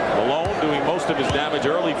 Malone doing most of his damage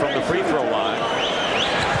early from the free throw line.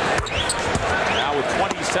 Now with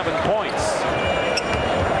 27 points.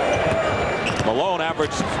 Malone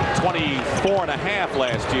averaged 24.5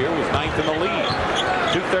 last year, was 9th in the league.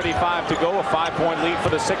 2:35 to go, a 5-point lead for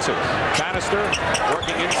the Sixers. Bannister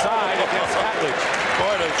working inside against Catledge.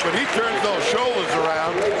 Boy, when he turns those shoulders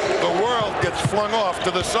around, the world gets flung off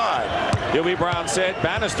to the side. Hubie Brown said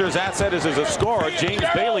Bannister's asset is as a scorer. James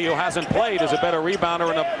Bailey, who hasn't played, is a better rebounder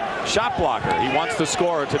and a shot blocker. He wants the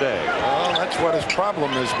scorer today. Well, that's what his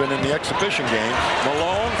problem has been in the exhibition games.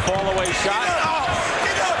 Malone, fall-away shot.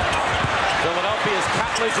 Philadelphia's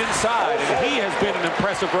Catledge inside, and he has been an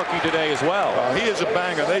impressive rookie today as well. He is a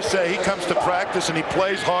banger. They say he comes to practice and he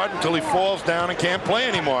plays hard until he falls down and can't play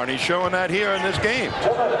anymore, and he's showing that here in this game.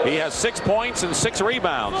 He has 6 points and 6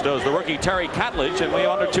 rebounds, does the rookie Terry Catledge, and we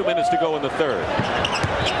have under 2 minutes to go in the third.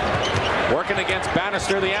 Working against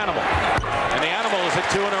Bannister, the Animal, and the Animal is hit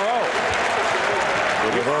 2 in a row.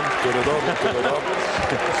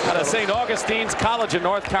 Out of St. Augustine's College in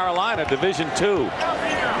North Carolina, Division II.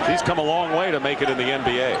 He's come a long way to make it in the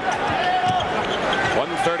NBA.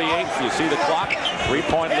 1:38, you see the clock.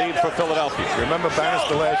 3-point lead for Philadelphia. Remember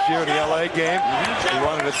Bannister last year in the LA game? He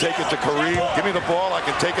wanted to take it to Kareem. Give me the ball, I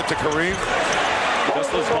can take it to Kareem.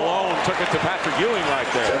 Just as Malone took it to Patrick Ewing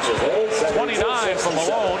right there. 29 for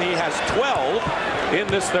Malone. He has 12 in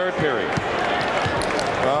this third period.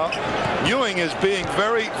 Well, Ewing is being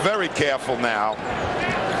very, very careful now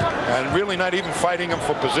and really not even fighting him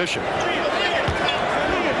for position.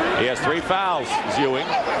 He has 3 fouls, Ewing.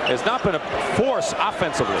 Has not been a force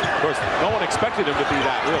offensively. Of course, no one expected him to be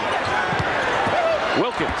that, really.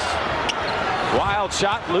 Wilkins. Wild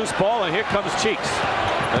shot, loose ball, and here comes Cheeks.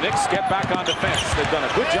 The Knicks get back on defense. They've done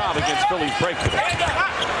a good job against Philly's break today.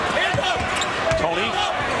 Tony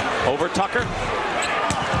over Tucker.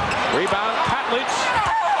 Rebound, Catledge.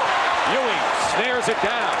 Ewing snares it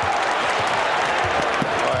down.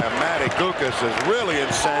 Boy, Matty Gukas is really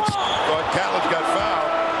incensed. Thought Catledge got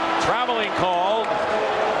fouled. Traveling called.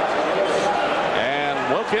 And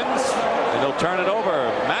Wilkins, and they'll turn it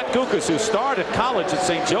over. Matt Gukas, who started college at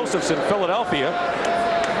St. Joseph's in Philadelphia.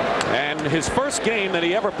 And his first game that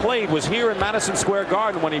he ever played was here in Madison Square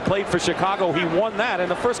Garden. When he played for Chicago, he won that. And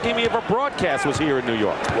the first game he ever broadcast was here in New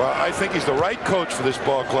York. Well, I think he's the right coach for this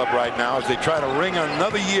ball club right now as they try to wring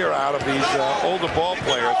another year out of these older ball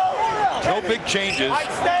players. No big changes.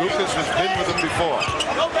 Gukas has been with them before.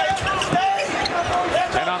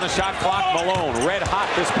 10 on the shot clock. Malone red hot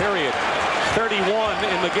this period. 31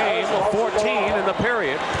 in the game, 14 in the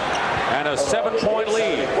period. and a 7-point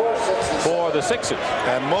lead for the Sixers.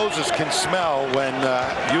 And Moses can smell when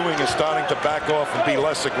Ewing is starting to back off and be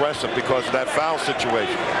less aggressive because of that foul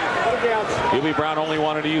situation. Hubie Brown only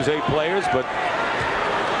wanted to use 8 players, but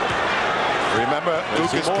remember,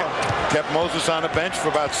 Lucas kept Moses on the bench for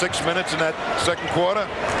about 6 minutes in that second quarter.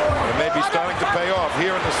 It may be starting to pay off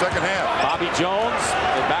here in the second half. Bobby Jones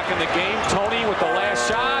is back in the game. Tony with the last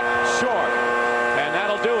shot, short. And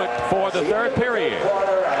that'll do it for the third period.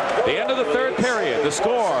 The end of the third period, the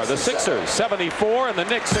score, the Sixers 74 and the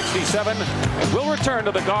Knicks 67. And we'll return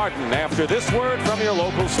to the Garden after this word from your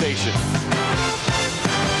local station.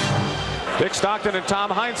 Dick Stockton and Tom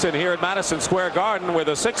Heinsohn here at Madison Square Garden, where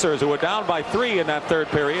the Sixers, who were down by 3 in that third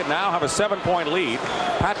period, now have a 7-point lead.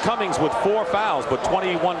 Pat Cummings with 4 fouls, but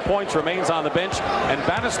 21 points remains on the bench. And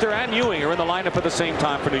Bannister and Ewing are in the lineup at the same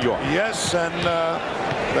time for New York. Yes, and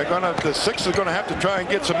the Sixers are going to have to try and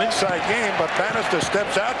get some inside game, but Bannister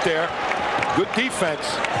steps out there. Good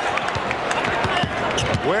defense.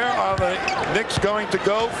 Where are the Knicks going to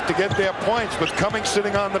go to get their points with Cummings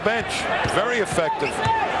sitting on the bench? Very effective.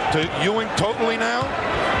 To Ewing totally now?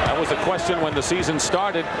 That was a question when the season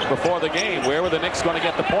started before the game. Where were the Knicks going to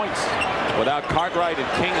get the points without Cartwright and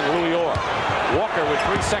King and Louis Orr? Walker with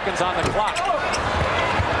 3 seconds on the clock.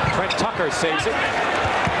 Trent Tucker saves it.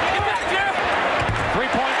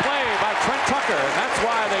 3-point play by Trent Tucker, and that's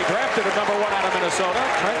why they drafted him #1 out of Minnesota.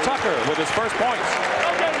 Trent Tucker with his first points.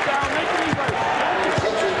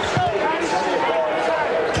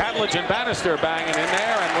 Catledge and Bannister banging in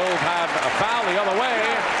there, and we'll have a foul the other way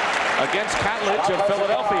against Catledge of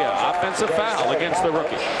Philadelphia. Offensive foul against the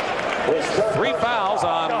rookie. 3 fouls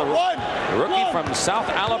on the rookie from South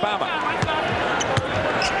Alabama.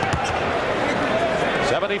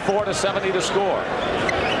 74-70 to score.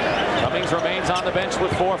 Cummings remains on the bench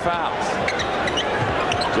with 4 fouls.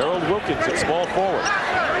 Gerald Wilkins at small forward.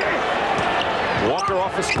 Walker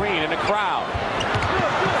off the screen in a crowd.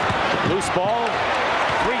 Loose ball.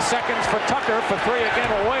 3 seconds for Tucker for 3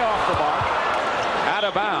 again, way off the mark. Out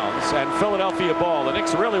of bounds, and Philadelphia ball. The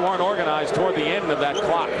Knicks really weren't organized toward the end of that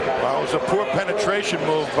clock. Well, it was a poor penetration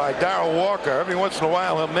move by Darrell Walker. Every once in a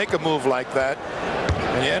while he'll make a move like that,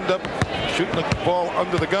 and you end up shooting the ball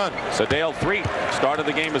under the gun. So Dale Threet started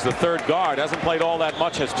the game as the third guard. Hasn't played all that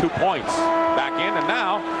much, has 2 points. Back in, and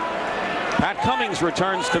now Pat Cummings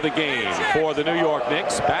returns to the game for the New York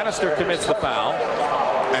Knicks. Bannister commits the foul.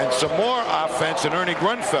 And some more offense in Ernie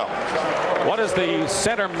Grunfeld. What is the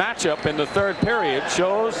center matchup in the third period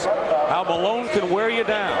shows how Malone can wear you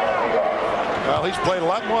down. Well, he's played a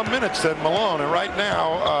lot more minutes than Malone, and right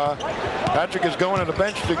now Patrick is going to the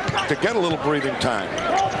bench to get a little breathing time.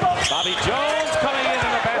 Bobby Jones coming in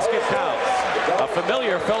and the basket counts. A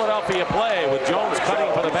familiar Philadelphia play with Jones cutting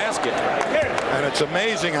for the basket. And it's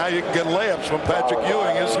amazing how you can get layups when Patrick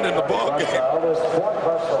Ewing isn't in the ball game.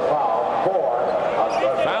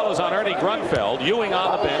 Foul is on Ernie Grunfeld. Ewing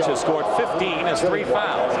on the bench has scored 15, has 3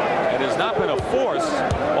 fouls, and has not been a force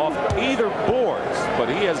off either boards, but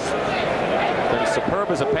he has been superb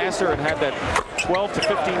as a passer and had that 12 to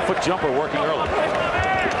 15-foot jumper working early.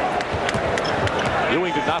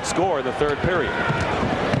 Ewing did not score in the third period.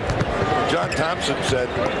 John Thompson said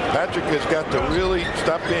Patrick has got to really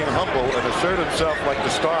stop being humble and assert himself like the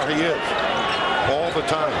star he is all the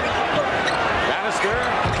time. Bannister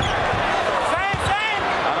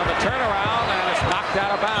out on the turnaround, and it's knocked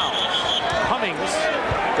out of bounds. Cummings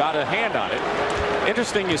got a hand on it.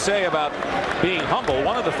 Interesting you say about being humble.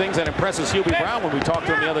 One of the things that impresses Hubie Brown when we talked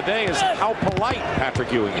to him the other day is how polite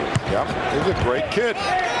Patrick Ewing is. Yep, he's a great kid.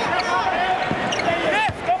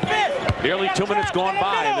 Nearly 2 minutes gone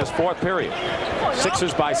by in this fourth period.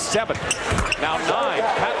 Sixers by 7. Now 9.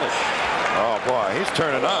 Catledge. Oh boy, he's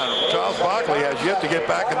turning on. Charles Barkley has yet to get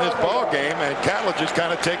back in this ball game, and Catledge is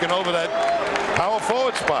kind of taking over that power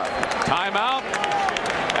forward spot. Timeout,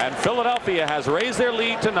 and Philadelphia has raised their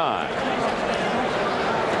lead to 9.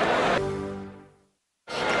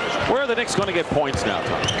 Where are the Knicks going to get points now,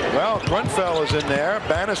 Tom? Well, Grunfeld is in there,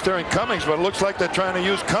 Bannister and Cummings, but it looks like they're trying to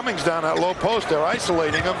use Cummings down that low post. They're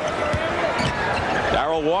isolating him.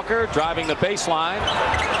 Darrell Walker driving the baseline.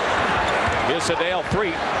 Here's Dale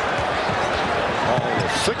Threet. The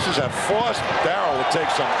Sixers have forced Darrell to take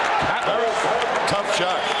some very tough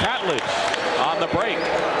shot. Catledge on the break,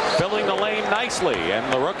 filling the lane nicely,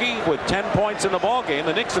 and the rookie with 10 points in the ball game.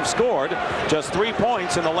 The Knicks have scored just 3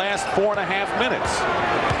 points in the last 4.5 minutes.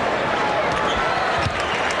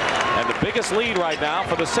 And the biggest lead right now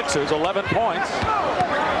for the Sixers, 11 points.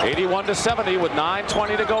 81-70 with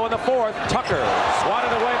 9:20 to go in the fourth. Tucker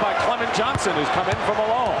swatted away by Clement Johnson, who's come in from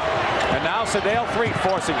Malone. And now Dale Threet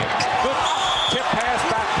forcing it. Good tip pass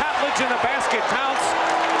back. Catledge in the basket counts.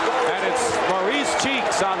 And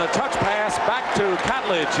touch pass back to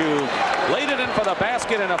Catledge, who laid it in for the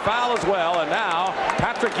basket and a foul as well. And now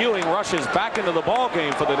Patrick Ewing rushes back into the ball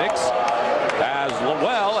game for the Knicks, as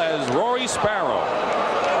well as Rory Sparrow.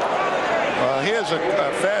 Here's a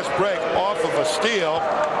fast break off of a steal,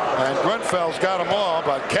 and Grunfeld's got them all,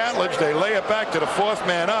 but Catledge, they lay it back to the fourth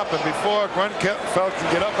man up, and before Grunfeld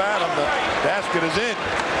can get up at him, the basket is in.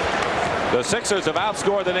 The Sixers have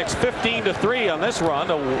outscored the Knicks 15-3 on this run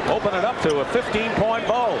to open it up to a 15-point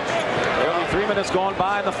bulge. Nearly 3 minutes gone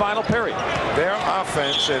by in the final period. Their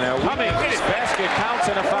offense and Cummings basket counts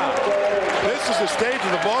and a foul. This is the stage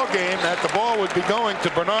of the ball game that the ball would be going to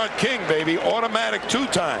Bernard King, baby. Automatic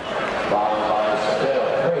two-time.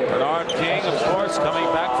 Bernard King, of course, coming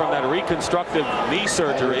back from that reconstructive knee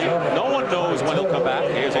surgery. No one knows when he'll come back.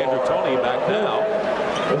 Here's Andrew Toney back now.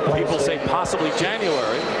 People say possibly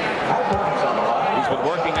January. He's been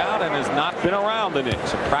working out and has not been around the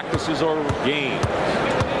Knicks in practices or games.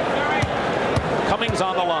 Cummings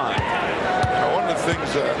on the line. One of the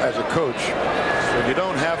things as a coach, when you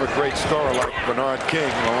don't have a great scorer like Bernard King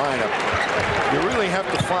in the lineup, you really have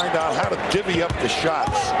to find out how to divvy up the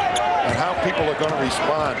shots and how people are going to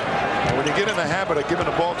respond. And when you get in the habit of giving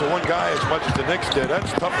the ball to one guy as much as the Knicks did,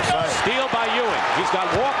 that's tough to sign. Steal by Ewing. He's got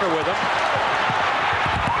Walker with him.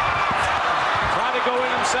 Trying to go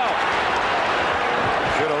in himself.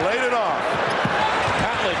 Should have laid it off.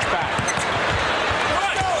 Catledge back.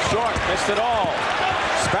 Short, missed it all.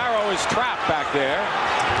 Sparrow is trapped back there.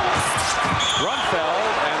 Grunfeld,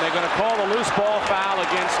 and they're going to call the loose ball foul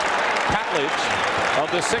against Catledge of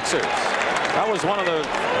the Sixers. That was one of the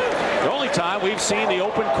only time we've seen the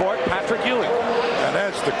open court Patrick Ewing. And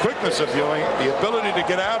that's the quickness of Ewing, the ability to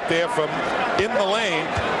get out there from in the lane,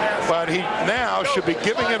 but he now should be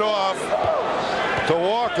giving it off to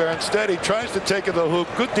Walker. Instead, he tries to take it to the hoop.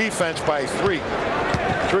 Good defense by three.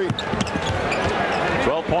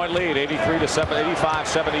 12-point lead,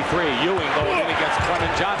 85-73. Ewing going in against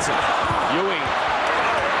Clement Johnson. Ewing,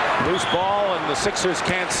 loose ball, and the Sixers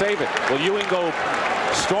can't save it. Will Ewing go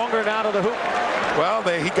stronger now to the hoop? Well,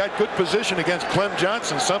 he got good position against Clem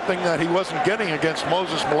Johnson, something that he wasn't getting against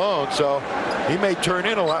Moses Malone, so he may turn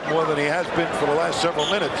in a lot more than he has been for the last several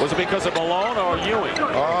minutes. Was it because of Malone or Ewing?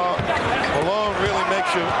 Malone really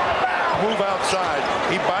makes you move outside.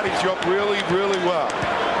 He bodies you up really, really well.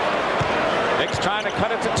 Knicks trying to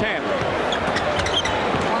cut it to 10.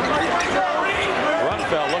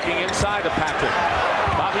 Grunfeld looking inside to Patrick.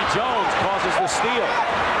 Bobby Jones causes the steal.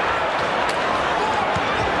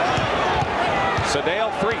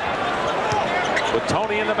 Sedale 3 with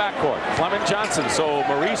Toney in the backcourt. Clement Johnson. So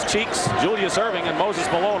Maurice Cheeks, Julius Erving, and Moses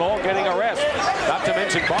Malone all getting a rest. Not to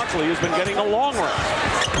mention Barkley, who's been getting a long rest.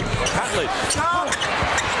 Catledge.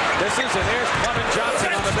 This is, and here's Clement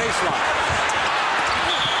Johnson on the baseline.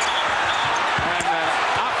 And an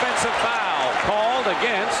offensive foul called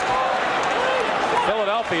against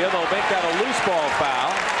Philadelphia. They'll make that a loose ball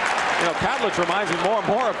foul. You know, Catledge reminds me more and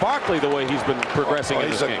more of Barkley the way he's been progressing in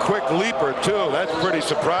this game. He's a quick leaper, too. That's pretty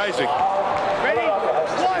surprising.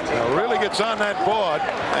 Really gets on that board,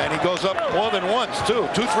 and he goes up more than once, too.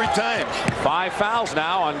 2-3 times. 5 fouls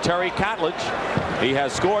now on Terry Catledge. He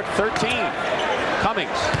has scored 13.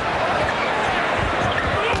 Cummings.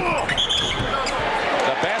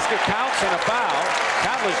 The basket counts and a foul.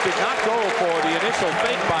 Catledge did not go for the initial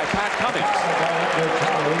fake by Pat Cummings.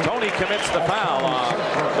 Toney commits the foul on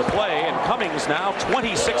the play, and Cummings now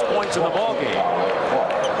 26 points in the ballgame.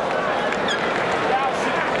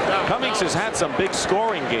 Cummings has had some big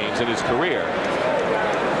scoring games in his career.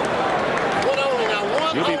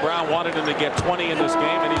 Hubie Brown wanted him to get 20 in this game,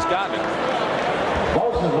 and he's gotten it.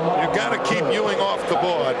 You've got to keep Ewing off the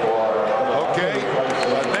board, okay?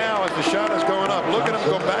 But now, as the shot is going up, look at him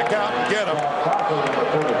go back out and get him.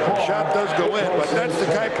 The shot does go in, but that's the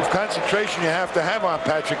type of concentration you have to have on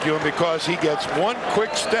Patrick Ewing, because he gets one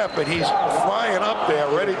quick step and he's flying up there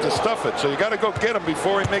ready to stuff it. So you got to go get him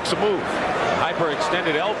before he makes a move.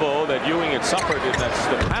 Hyperextended elbow that Ewing had suffered in that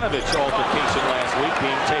Stepanovic altercation last week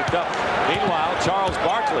being taped up. Meanwhile, Charles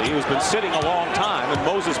Barkley, who's been sitting a long time, and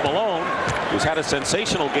Moses Malone, who's had a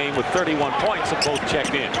sensational game with 31 points, have both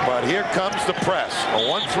checked in. But here comes the press. A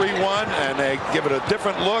 1-3-1, and they give it a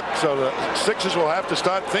different look, so the Sixers will have to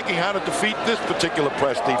start thinking how to defeat this particular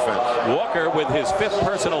press defense. Walker with his 5th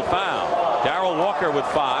personal foul. Darrell Walker with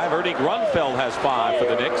 5. Ernie Grunfeld has 5 for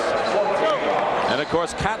the Knicks. And, of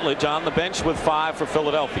course, Catledge on the bench with 5 for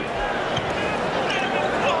Philadelphia.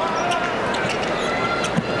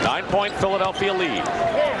 9-point Philadelphia lead.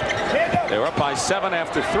 They were up by 7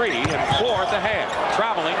 after 3 and 4 at the half.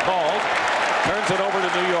 Traveling called Turns it over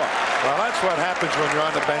to New York. Well, that's what happens when you're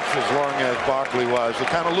on the bench as long as Barkley was. You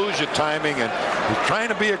kind of lose your timing, and he's trying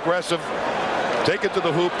to be aggressive, take it to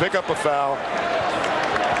the hoop, pick up a foul.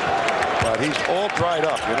 But he's all dried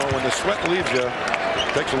up. You know, when the sweat leaves you,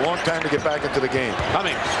 it takes a long time to get back into the game.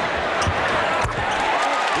 Cummings.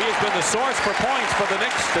 He has been the source for points for the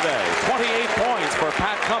Knicks today. 28 points for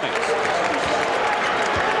Pat Cummings.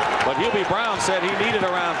 But Hubie Brown said he needed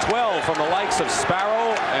around 12 from the likes of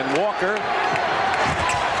Sparrow and Walker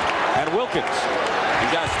and Wilkins. He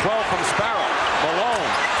got 12 from Sparrow. Malone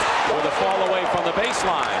with a fall away from the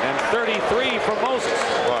baseline, and 33 from Moses.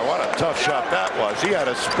 Boy, what a tough shot that was. He had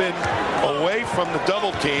a spin away from the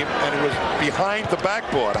double team, and he was behind the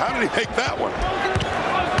backboard. How did he make that one?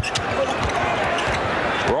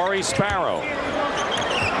 Rory Sparrow.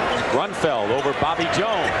 Grunfeld over Bobby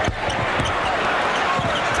Jones.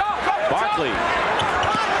 Barkley.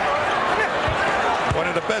 One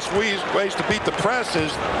of the best ways to beat the press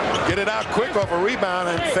is get it out quick off a rebound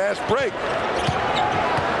and fast break.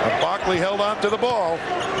 And Barkley held on to the ball.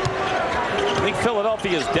 I think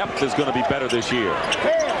Philadelphia's depth is going to be better this year.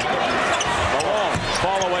 Malone,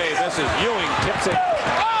 fall away. This is Ewing, tips it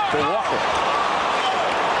to Walker.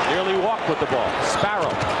 Nearly walked with the ball.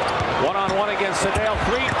 Sparrow, one-on-one against Sedale.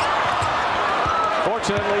 3.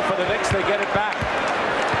 Fortunately for the Knicks, they get it back.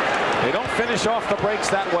 They don't finish off the breaks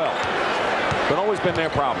that well. It's always been their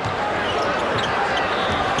problem.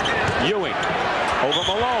 Ewing over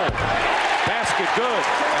Malone. Basket good,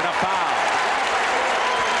 and a foul.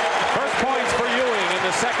 First points for Ewing in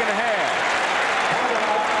the second half.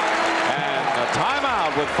 And a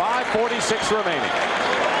timeout with 5:46 remaining.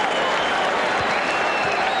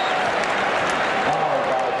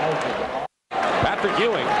 Patrick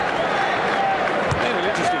Ewing made an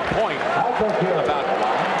interesting point about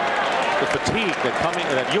the fatigue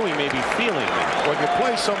that Ewing may be feeling. When you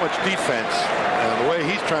play so much defense, and the way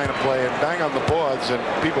he's trying to play and bang on the boards and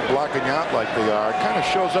people blocking you out like they are, it kind of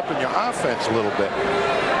shows up in your offense a little bit.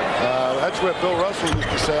 That's where Bill Russell used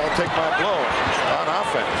to say, I'll take my blow on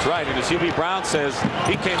offense. That's right, and as Hubie Brown says,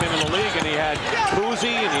 he came into the league and he had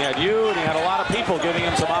Cousy and he had you and he had a lot of people giving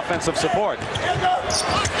him some offensive support.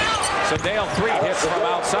 Sedale 3 hits from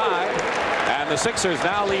outside. And the Sixers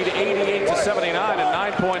now lead 88-79, a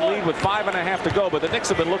 9-point lead with 5.5 to go. But the Knicks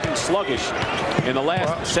have been looking sluggish in the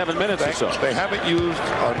last 7 minutes or so. They haven't used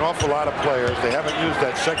an awful lot of players. They haven't used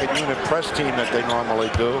that second unit press team that they normally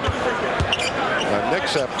do. The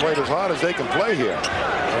Knicks have played as hard as they can play here.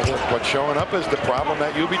 What's showing up is the problem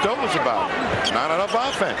that Hubie told us about. Not enough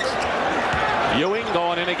offense. Ewing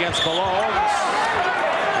going in against Malone.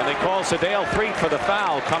 And they call Sedale 3 for the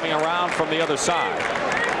foul coming around from the other side.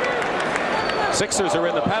 Sixers are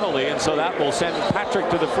in the penalty, and so that will send Patrick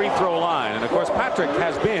to the free throw line. And of course, Patrick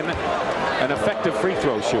has been an effective free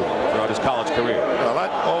throw shooter throughout his college career. Well,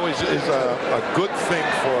 that always is a good thing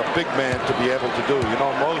for a big man to be able to do. You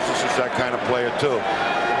know, Moses is that kind of player too.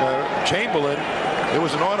 Chamberlain, it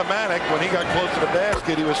was an automatic. When he got close to the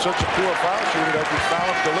basket, he was such a poor foul shooter that we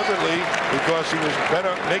fouled him deliberately because he was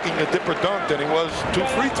better making the dipper dunk than he was 2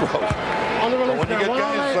 free throws. But when you get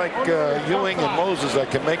guys like Ewing and Moses that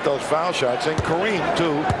can make those foul shots, and Kareem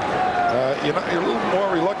too, you're a little more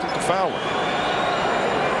reluctant to foul him.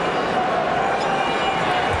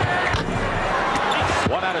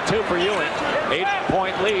 One out of 2 for Ewing.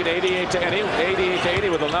 8-point lead, 88-80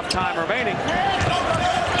 with enough time remaining.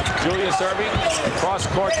 Julius Erving, cross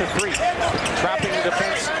court to 3. Trapping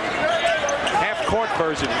defense. Half-court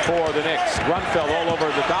version for the Knicks. Grunfeld all over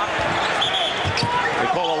the dot. They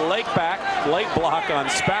call a late block on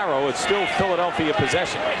Sparrow. It's still Philadelphia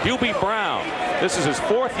possession. Hubie Brown. This is his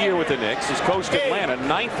 4th year with the Knicks. He's coached Atlanta,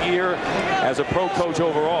 9th year as a pro coach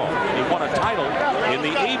overall. He won a title in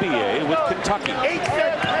the ABA with Kentucky.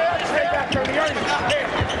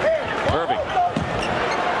 Irving.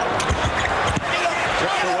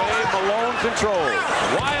 Tipped away, Malone controls.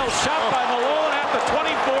 Wild shot by Malone at the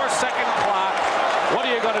 24-second clock. What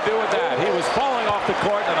are you going to do with that? He was falling off the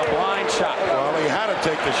court in a blind shot. Well, he had to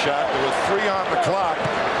take the shot. There was 3 on the clock.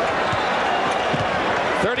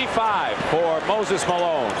 35 for Moses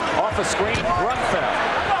Malone. Off a screen, Grunfeld.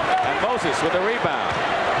 And Moses with a rebound.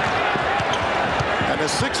 And the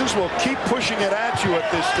Sixers will keep pushing it at you at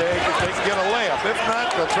this stage if they can get a layup. If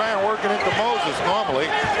not, they'll try and work it into Moses normally.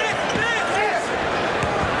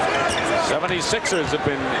 76ers have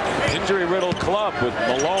been injury-riddled club with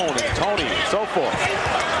Malone and Tony and so forth.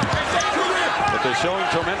 But they're showing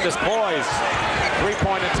tremendous poise.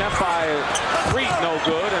 3-point attempt by Freet, no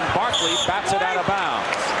good, and Barkley bats it out of bounds.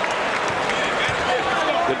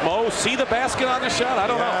 Did Mo see the basket on the shot? I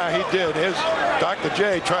don't know. Yeah, he did. Here's Dr.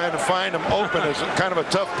 J trying to find him open. It's kind of a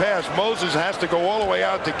tough pass. Moses has to go all the way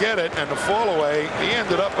out to get it, and the fall away, he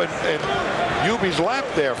ended up in Yubi's lap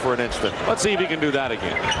there for an instant. Let's see if he can do that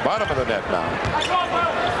again. Bottom of the net now.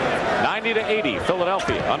 90-80,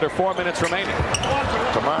 Philadelphia, under 4 minutes remaining.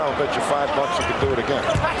 Tomorrow, I'll bet you $5 you can do it again.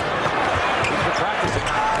 He's practicing.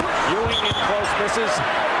 Ewing in close misses,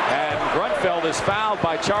 and Grunfeld is fouled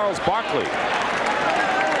by Charles Barkley.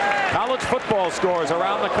 College football scores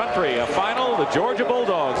around the country. A final, the Georgia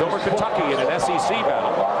Bulldogs over Kentucky in an SEC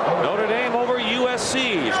battle. Notre Dame over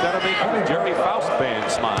USC. It's got to make Jerry Faust band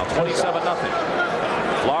smile.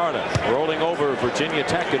 27-0. Florida rolling over Virginia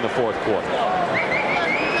Tech in the fourth quarter.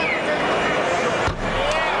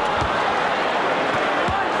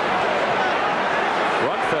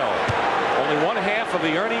 Grunfeld, only one half of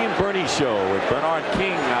the Ernie and Bernie show with Bernard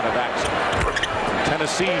King out of action.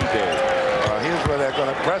 Tennessee did. Here's where they're going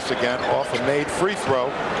to press again off a made free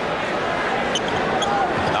throw.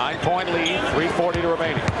 9-point lead, 3:40 to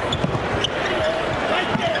remaining.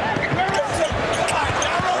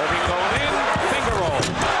 Irving going in, finger roll.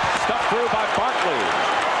 Stuffed through by Barkley.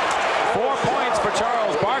 4 points for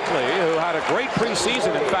Charles Barkley, who had a great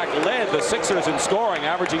preseason. In fact, led the Sixers in scoring,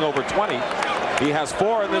 averaging over 20. He has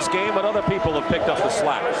 4 in this game, but other people have picked up the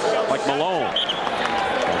slack, like Malone.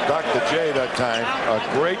 Dr. J that time, a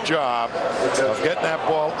great job of getting that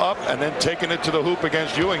ball up and then taking it to the hoop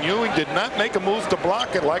against Ewing. Ewing did not make a move to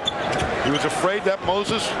block it, like he was afraid that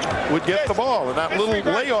Moses would get the ball. And that little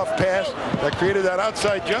layoff pass that created that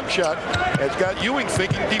outside jump shot has got Ewing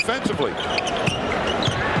thinking defensively.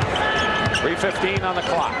 3:15 on the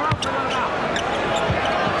clock.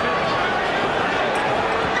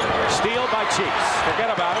 Steal by Cheeks. Forget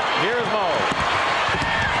about it. Here's Mo.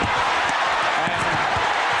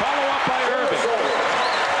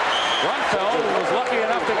 Was lucky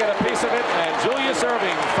enough to get a piece of it, and Julius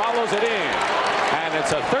Irving follows it in, and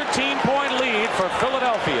it's a 13-point lead for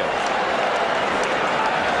Philadelphia.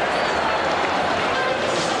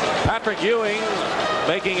 Patrick Ewing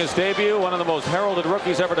making his debut, one of the most heralded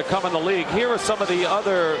rookies ever to come in the league. Here are some of the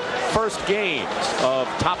other first games of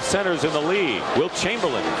top centers in the league. Wilt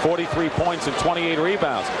Chamberlain, 43 points and 28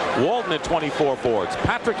 rebounds. Walton at 24 boards.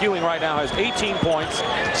 Patrick Ewing right now has 18 points,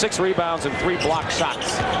 6 rebounds, and 3 block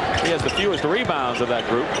shots. He has the fewest rebounds of that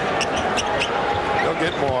group. He'll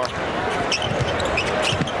get more.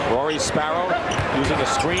 Rory Sparrow using a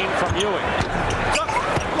screen from Ewing.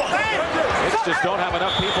 It's just don't have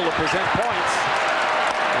enough people to present points.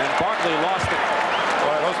 And Barkley lost it.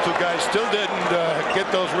 Well, those two guys still didn't get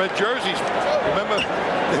those red jerseys. Remember,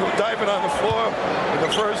 they were diving on the floor in the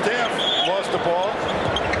first half. Lost the ball.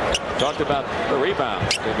 Talked about the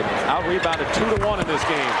rebounds. They've been out-rebounded 2-1 in this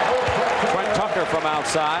game. Trent Tucker from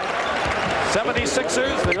outside.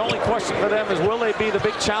 76ers, the only question for them is will they be the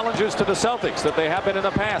big challengers to the Celtics that they have been in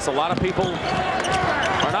the past? A lot of people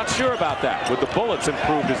are not sure about that with the Bullets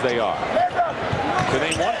improved as they are. To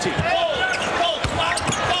name one team.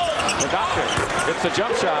 The Doctor gets the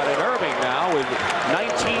jump shot at Irving now with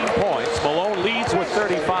 19 points. Malone leads with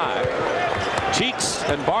 35. Cheeks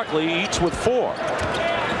and Barkley each with 4.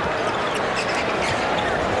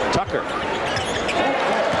 Tucker.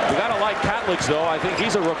 We got to like Catledge, though. I think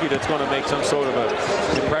he's a rookie that's going to make some sort of an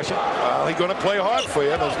impression. He's going to play hard for you.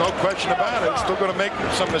 There's no question about it. He's still going to make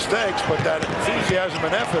some mistakes, but that enthusiasm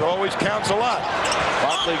and effort always counts a lot.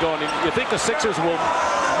 Barkley going in. You think the Sixers will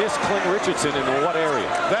miss Clint Richardson in what area?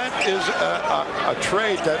 That is a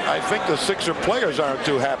trade that I think the Sixer players aren't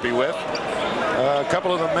too happy with. A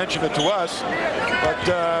couple of them mentioned it to us, but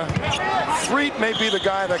Freet may be the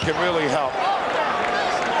guy that can really help.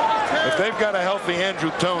 If they've got a healthy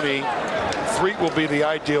Andrew Toney, Freet will be the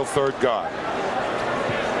ideal third guard.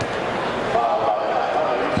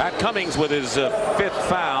 Pat Cummings with his 5th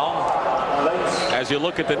foul. As you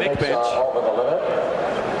look at the Knicks bench,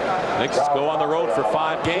 Knicks go on the road for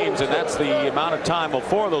 5 games, and that's the amount of time. Well,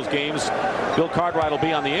 4 of those games, Bill Cartwright will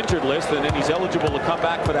be on the injured list, and then he's eligible to come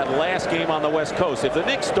back for that last game on the West Coast. If the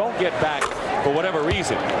Knicks don't get back for whatever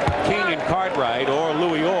reason, King and Cartwright or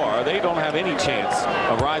Louis Orr, they don't have any chance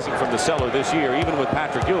of rising from the cellar this year, even with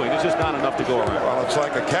Patrick Ewing. There's just not enough to go around. Well, it's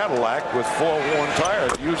like a Cadillac with 4 worn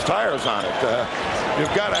tires, used tires on it.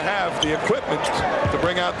 You've got to have the equipment to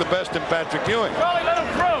bring out the best in Patrick Ewing.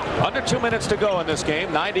 Under 2 minutes to go in this game,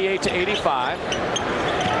 98-85.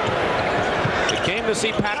 They came to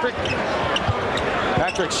see Patrick.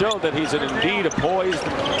 Patrick showed that he's indeed a poised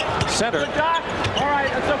center. All right,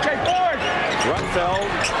 that's okay. Forward. Grunfeld.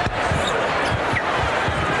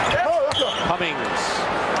 Cummings.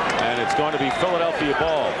 And it's going to be Philadelphia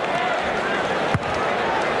ball.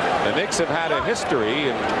 The Knicks have had a history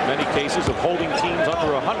in many cases of holding teams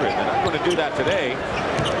under 100. They're not going to do that today.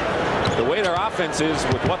 The way their offense is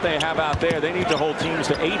with what they have out there, they need to hold teams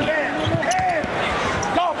to 80.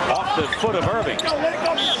 Off the foot of Irving.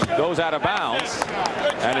 Goes out of bounds.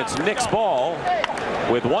 And it's Knicks ball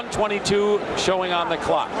with 1:22 showing on the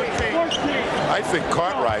clock. I think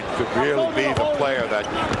Cartwright could really be the player that,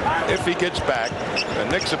 if he gets back, the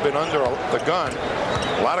Knicks have been under the gun.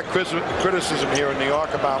 A lot of criticism here in New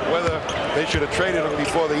York about whether they should have traded him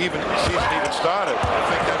before the season even started. I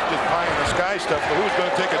think that's just pie in the sky stuff. But who's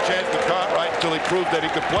going to take a chance with Cartwright until he proved that he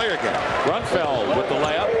could play again? Grunfeld with the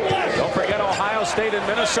layup. Don't forget Ohio State and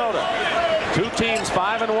Minnesota. Two teams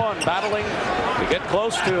 5-1 battling to get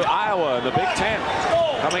close to Iowa in the Big Ten.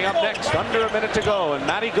 Coming up next, under a minute to go, and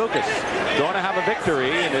Matty Guokas going to have a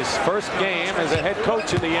victory in his first game as a head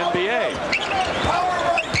coach in the NBA.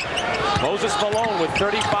 Moses Malone with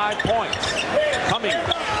 35 points. Cummings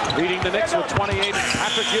leading the Knicks with 28.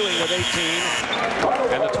 Patrick Ewing with 18.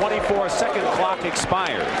 And the 24-second clock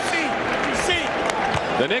expires.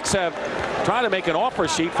 The Knicks have tried to make an offer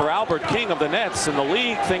sheet for Albert King of the Nets, and the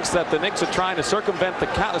league thinks that the Knicks are trying to circumvent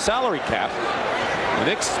the salary cap. The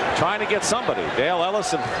Knicks trying to get somebody. Dale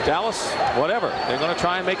Ellis of Dallas, whatever. They're going to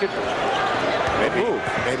try and make it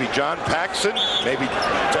maybe John Paxson, maybe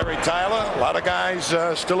Terry Tyler. A lot of guys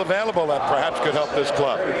still available that perhaps could help this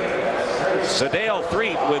club. Sedale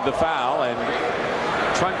Threet with the foul, and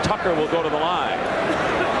Trent Tucker will go to the line.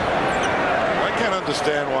 I can't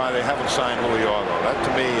understand why they haven't signed Louis Orgo. That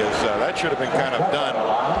to me is that should have been kind of done.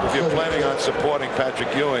 If you're planning on supporting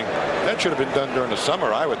Patrick Ewing, that should have been done during the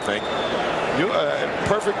summer, I would think.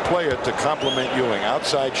 Perfect player to complement Ewing.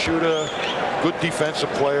 Outside shooter, good defensive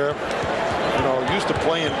player. You know, used to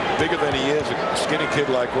playing bigger than he is. A skinny kid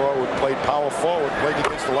like Orr played power forward, played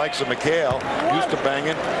against the likes of McHale, used to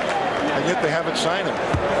banging, and yet they haven't signed him.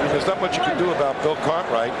 I mean, there's not much you can do about Bill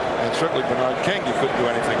Cartwright, and certainly Bernard King you couldn't do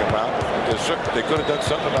anything about. They could have done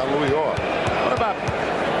something about Louis Orr. What about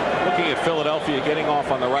looking at Philadelphia getting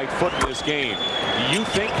off on the right foot in this game? Do you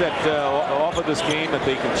think that off of this game that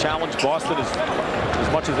they can challenge Boston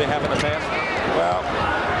as much as they have in the past? Well,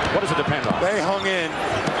 what does it depend on? They hung in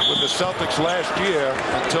with the Celtics last year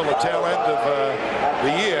until the tail end of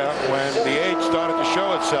the year when the age started to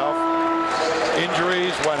show itself.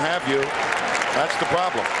 Injuries, what have you. That's the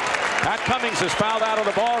problem. Pat Cummings is fouled out of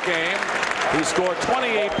the ball game. He scored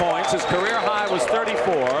 28 points. His career high was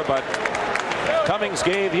 34, but Cummings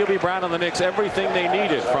gave Hubie Brown and the Knicks everything they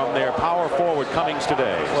needed from their power forward Cummings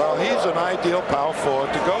today. Well, he's an ideal power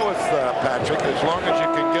forward to go with Patrick, as long as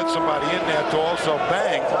you can get somebody in there to also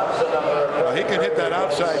bang. He can hit that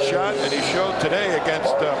outside shot, and he showed today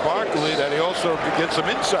against Barkley that he also could get some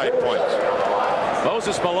inside points.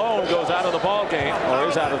 Moses Malone goes out of the ball game, or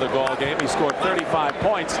is out of the ball game. He scored 35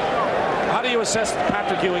 points. How do you assess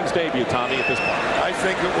Patrick Ewing's debut, Tommy, at this point? I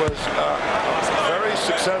think it was a very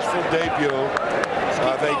successful debut.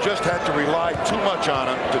 They just had to rely too much on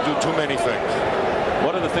him to do too many things.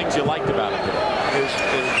 What are the things you liked about him today? His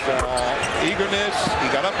eagerness, he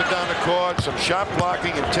got up and down the court, some shot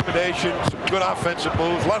blocking, intimidation, some good offensive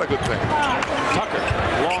moves, a lot of good things. Tucker,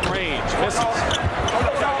 long range, misses.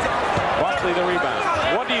 Barkley the rebound.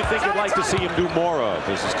 What do you think you'd like to see him do more of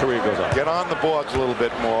as his career goes on? Get on the boards a little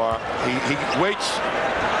bit more. He waits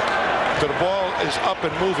till the ball is up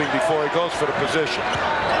and moving before he goes for the position.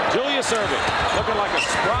 Julius Irving looking like a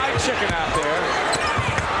spry chicken out there.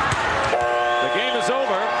 The game is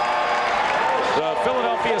over. The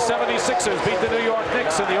Philadelphia 76ers beat the New York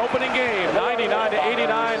Knicks in the opening game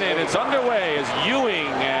 99-89, and it's underway as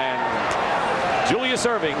Ewing and Julius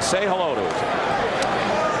Irving say hello to us.